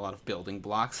foundation, a lot of building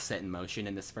blocks set in motion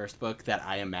in this first book that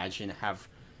I imagine have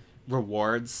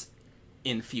rewards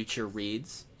in future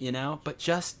reads, but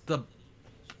just the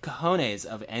cojones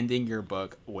of ending your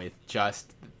book with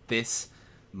just this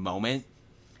moment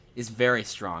is very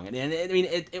strong. And I mean,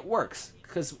 it works,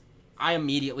 because I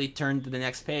immediately turned to the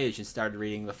next page and started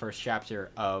reading the first chapter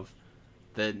of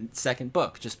the second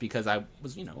book, just because I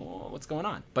was, what's going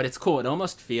on? But it's cool. It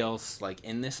almost feels like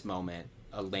in this moment,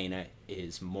 Elena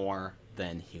is more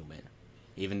than human,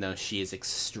 even though she is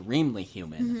extremely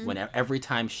human. Every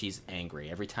time she's angry,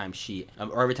 every time she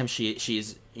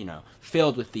is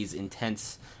filled with these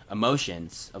intense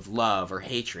emotions of love or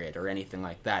hatred or anything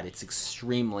like that, it's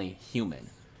extremely human.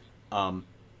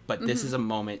 But this is a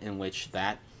moment in which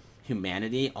that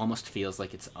humanity almost feels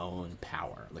like its own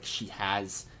power. Like she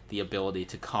has the ability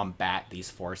to combat these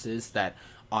forces that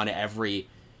on every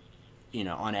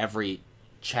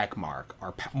check mark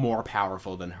are more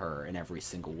powerful than her in every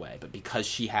single way. But because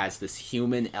she has this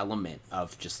human element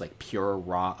of just like pure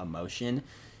raw emotion,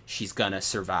 she's gonna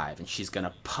survive, and she's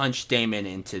gonna punch Daemon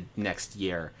into next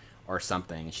year or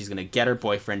something, and she's gonna get her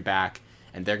boyfriend back,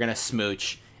 and they're gonna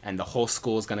smooch, and the whole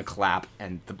school is gonna clap,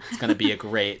 and it's gonna be a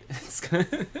great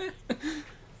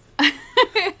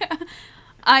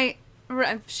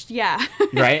yeah.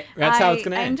 Right? That's how it's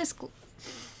gonna end.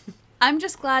 I'm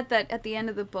just glad that at the end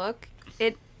of the book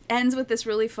it ends with this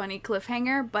really funny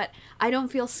cliffhanger, but I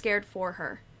don't feel scared for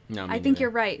her. No, I think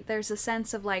you're right. There's a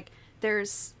sense of like,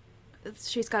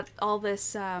 she's got all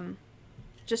this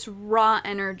just raw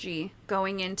energy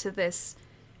going into this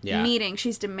meeting.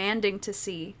 She's demanding to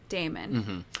see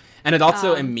Daemon. And it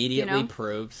also immediately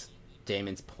proves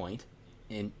Daemon's point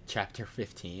in chapter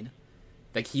 15.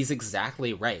 Like, he's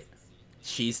exactly right.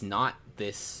 She's not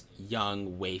this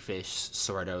young, waifish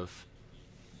sort of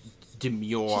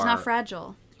demure. She's not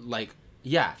fragile. Like,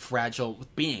 fragile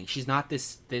being. She's not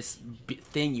this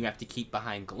thing you have to keep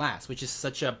behind glass, which is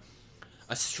such a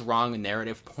strong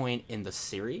narrative point in the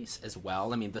series as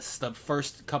well. I mean, the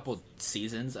first couple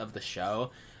seasons of the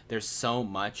show, there's so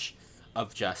much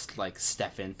of just like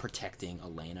Stefan protecting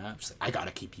Elena. Just like, I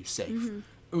gotta keep you safe.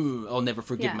 Ooh, I'll never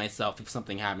forgive myself if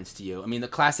something happens to you. I mean, the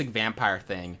classic vampire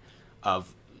thing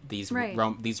of these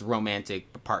these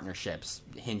romantic partnerships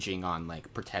hinging on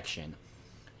like protection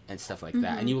and stuff like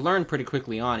that. And you learn pretty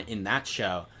quickly on in that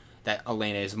show that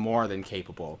Elena is more than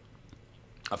capable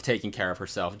of taking care of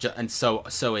herself, and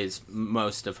so is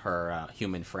most of her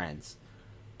human friends.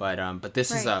 But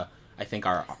this is I think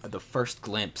the first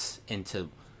glimpse into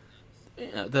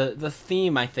the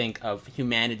theme, I think, of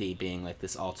humanity being like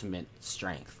this ultimate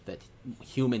strength, that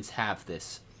humans have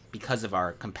this because of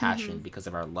our compassion, because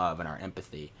of our love and our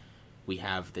empathy. We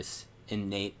have this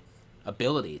innate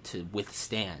ability to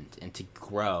withstand and to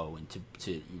grow and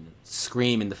to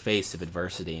scream in the face of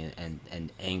adversity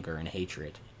and anger and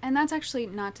hatred. And that's actually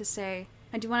not to say,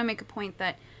 I do want to make a point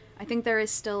that I think there is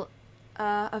still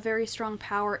a very strong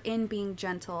power in being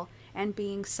gentle and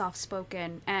being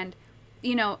soft-spoken. And,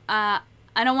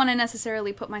 I don't want to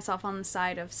necessarily put myself on the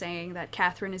side of saying that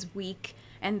Catherine is weak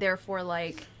and therefore,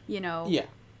 like, Yeah.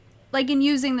 like in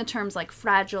using the terms like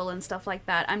fragile and stuff like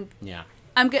that, Yeah.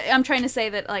 I'm trying to say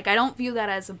that, like, I don't view that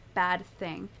as a bad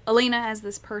thing. Elena, as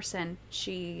this person,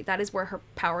 that is where her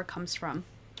power comes from.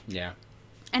 Yeah.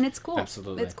 And it's cool.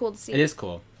 Absolutely. It's cool to see. It is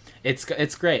cool.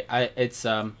 It's great. It's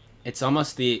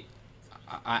almost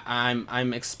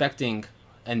I'm expecting,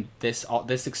 and this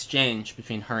exchange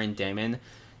between her and Damon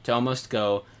to almost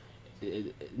go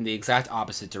in the exact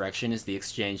opposite direction as the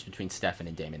exchange between Stefan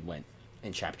and Damon went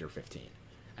in chapter 15.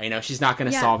 I know she's not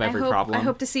going to solve every problem. I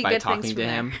hope to see by good talking things to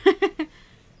from him.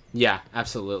 Yeah,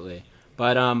 absolutely.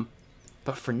 But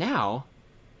for now,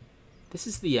 this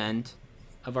is the end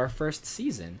of our first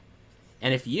season.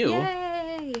 And if you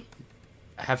Yay!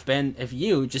 if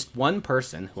you, just one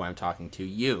person who I'm talking to,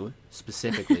 you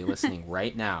specifically listening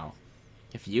right now,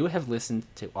 if you have listened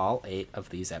to all 8 of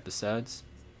these episodes,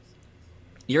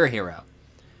 you're a hero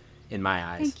in my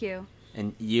eyes. Thank you.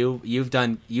 And you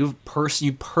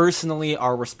personally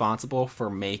are responsible for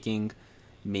making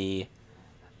me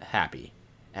happy.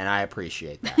 And I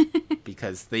appreciate that.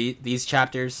 Because these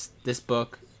chapters, this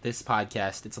book, this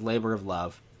podcast, it's a labor of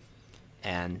love.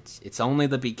 And it's only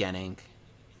the beginning.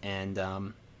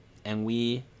 And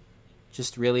we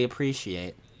just really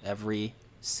appreciate every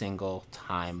single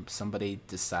time somebody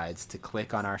decides to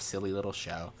click on our silly little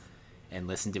show and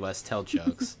listen to us tell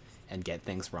jokes and get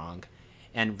things wrong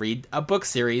and read a book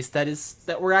series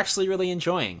that we're actually really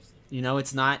enjoying. You know,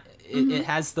 it's not it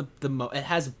has it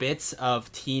has bits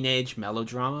of teenage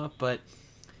melodrama, but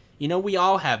you know, we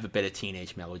all have a bit of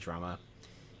teenage melodrama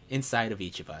inside of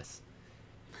each of us.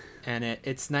 And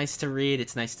it's nice to read,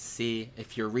 it's nice to see.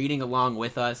 If you're reading along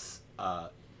with us,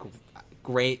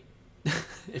 great.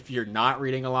 If you're not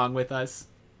reading along with us,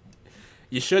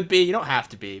 you should be. You don't have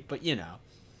to be, but you know,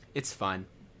 it's fun.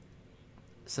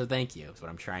 So thank you is what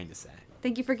I'm trying to say.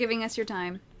 Thank you for giving us your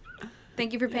time.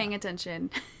 Thank you for paying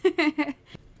attention.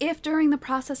 If during the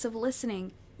process of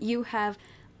listening you have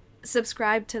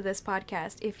subscribed to this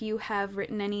podcast, if you have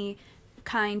written any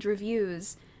kind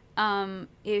reviews,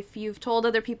 if you've told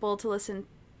other people to listen,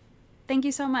 thank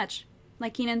you so much.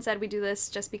 Like Keenan said, we do this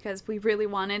just because we really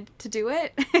wanted to do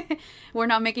it. We're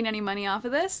not making any money off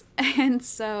of this, and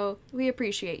so we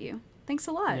appreciate you. Thanks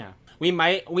a lot. Yeah. We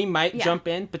might jump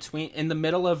in the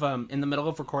middle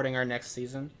of recording our next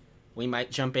season. We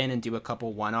might jump in and do a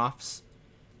couple one-offs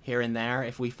here and there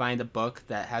if we find a book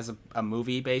that has a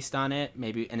movie based on it,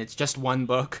 maybe, and it's just one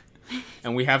book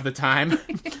and we have the time.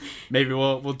 Maybe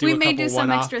we'll do we may do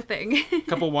some extra thing.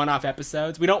 Couple one-off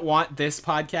episodes. We don't want this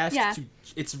podcast to,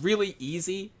 it's really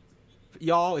easy,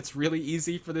 y'all. It's really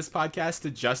easy for this podcast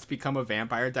to just become a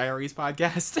Vampire Diaries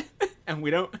podcast. And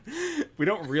we don't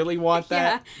really want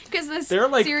that. Yeah, because this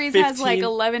like series 15, has like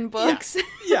 11 books.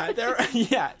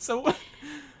 Yeah. So,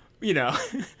 you know,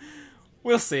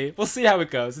 we'll see. We'll see how it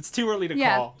goes. It's too early to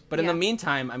call. But in the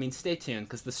meantime, I mean, stay tuned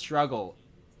because The Struggle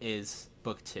is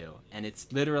book 2, and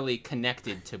it's literally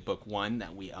connected to book 1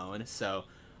 that we own. So,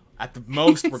 at the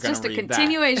most, we're gonna read that. It's just a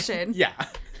continuation. Yeah.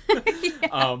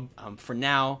 For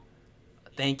now,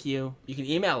 thank you. You can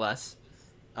email us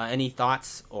any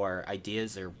thoughts or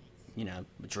ideas or, you know,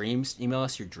 dreams. Email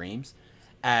us your dreams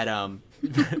at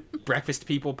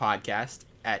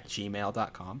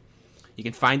breakfastpeoplepodcast@gmail.com. You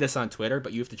can find us on Twitter,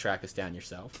 but you have to track us down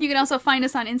yourself. You can also find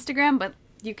us on Instagram, but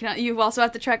you also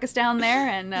have to track us down there,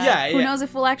 and who knows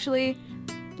if we'll actually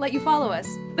let you follow us.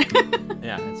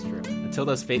 Yeah, that's true. Until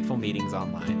those fateful meetings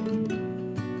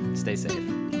online. Stay safe.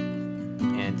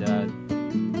 And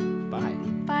bye.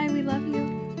 Bye, we love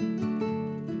you.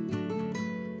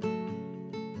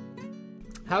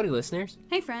 Howdy, listeners.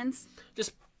 Hey, friends.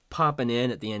 Just popping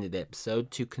in at the end of the episode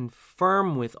to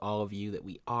confirm with all of you that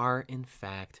we are, in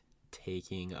fact,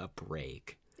 taking a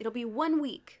break. It'll be 1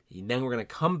 week. And then we're going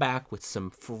to come back with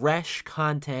some fresh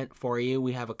content for you.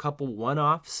 We have a couple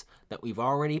one-offs that we've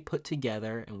already put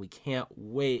together, and we can't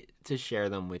wait to share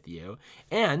them with you.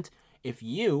 And if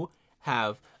you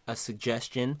have a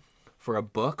suggestion for a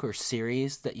book or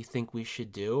series that you think we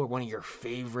should do, or one of your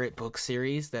favorite book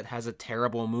series that has a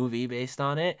terrible movie based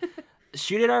on it,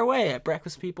 shoot it our way at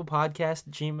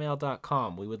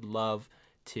breakfastpeoplepodcast@gmail.com. We would love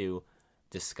to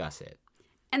discuss it.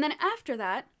 And then after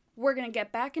that, we're going to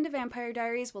get back into Vampire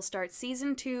Diaries. We'll start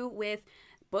season 2 with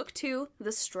book 2,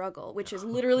 The Struggle, which is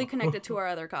literally connected to our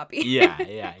other copy.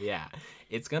 Yeah.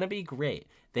 It's going to be great.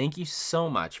 Thank you so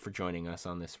much for joining us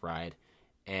on this ride,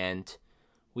 and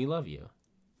we love you.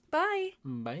 Bye.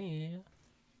 Bye.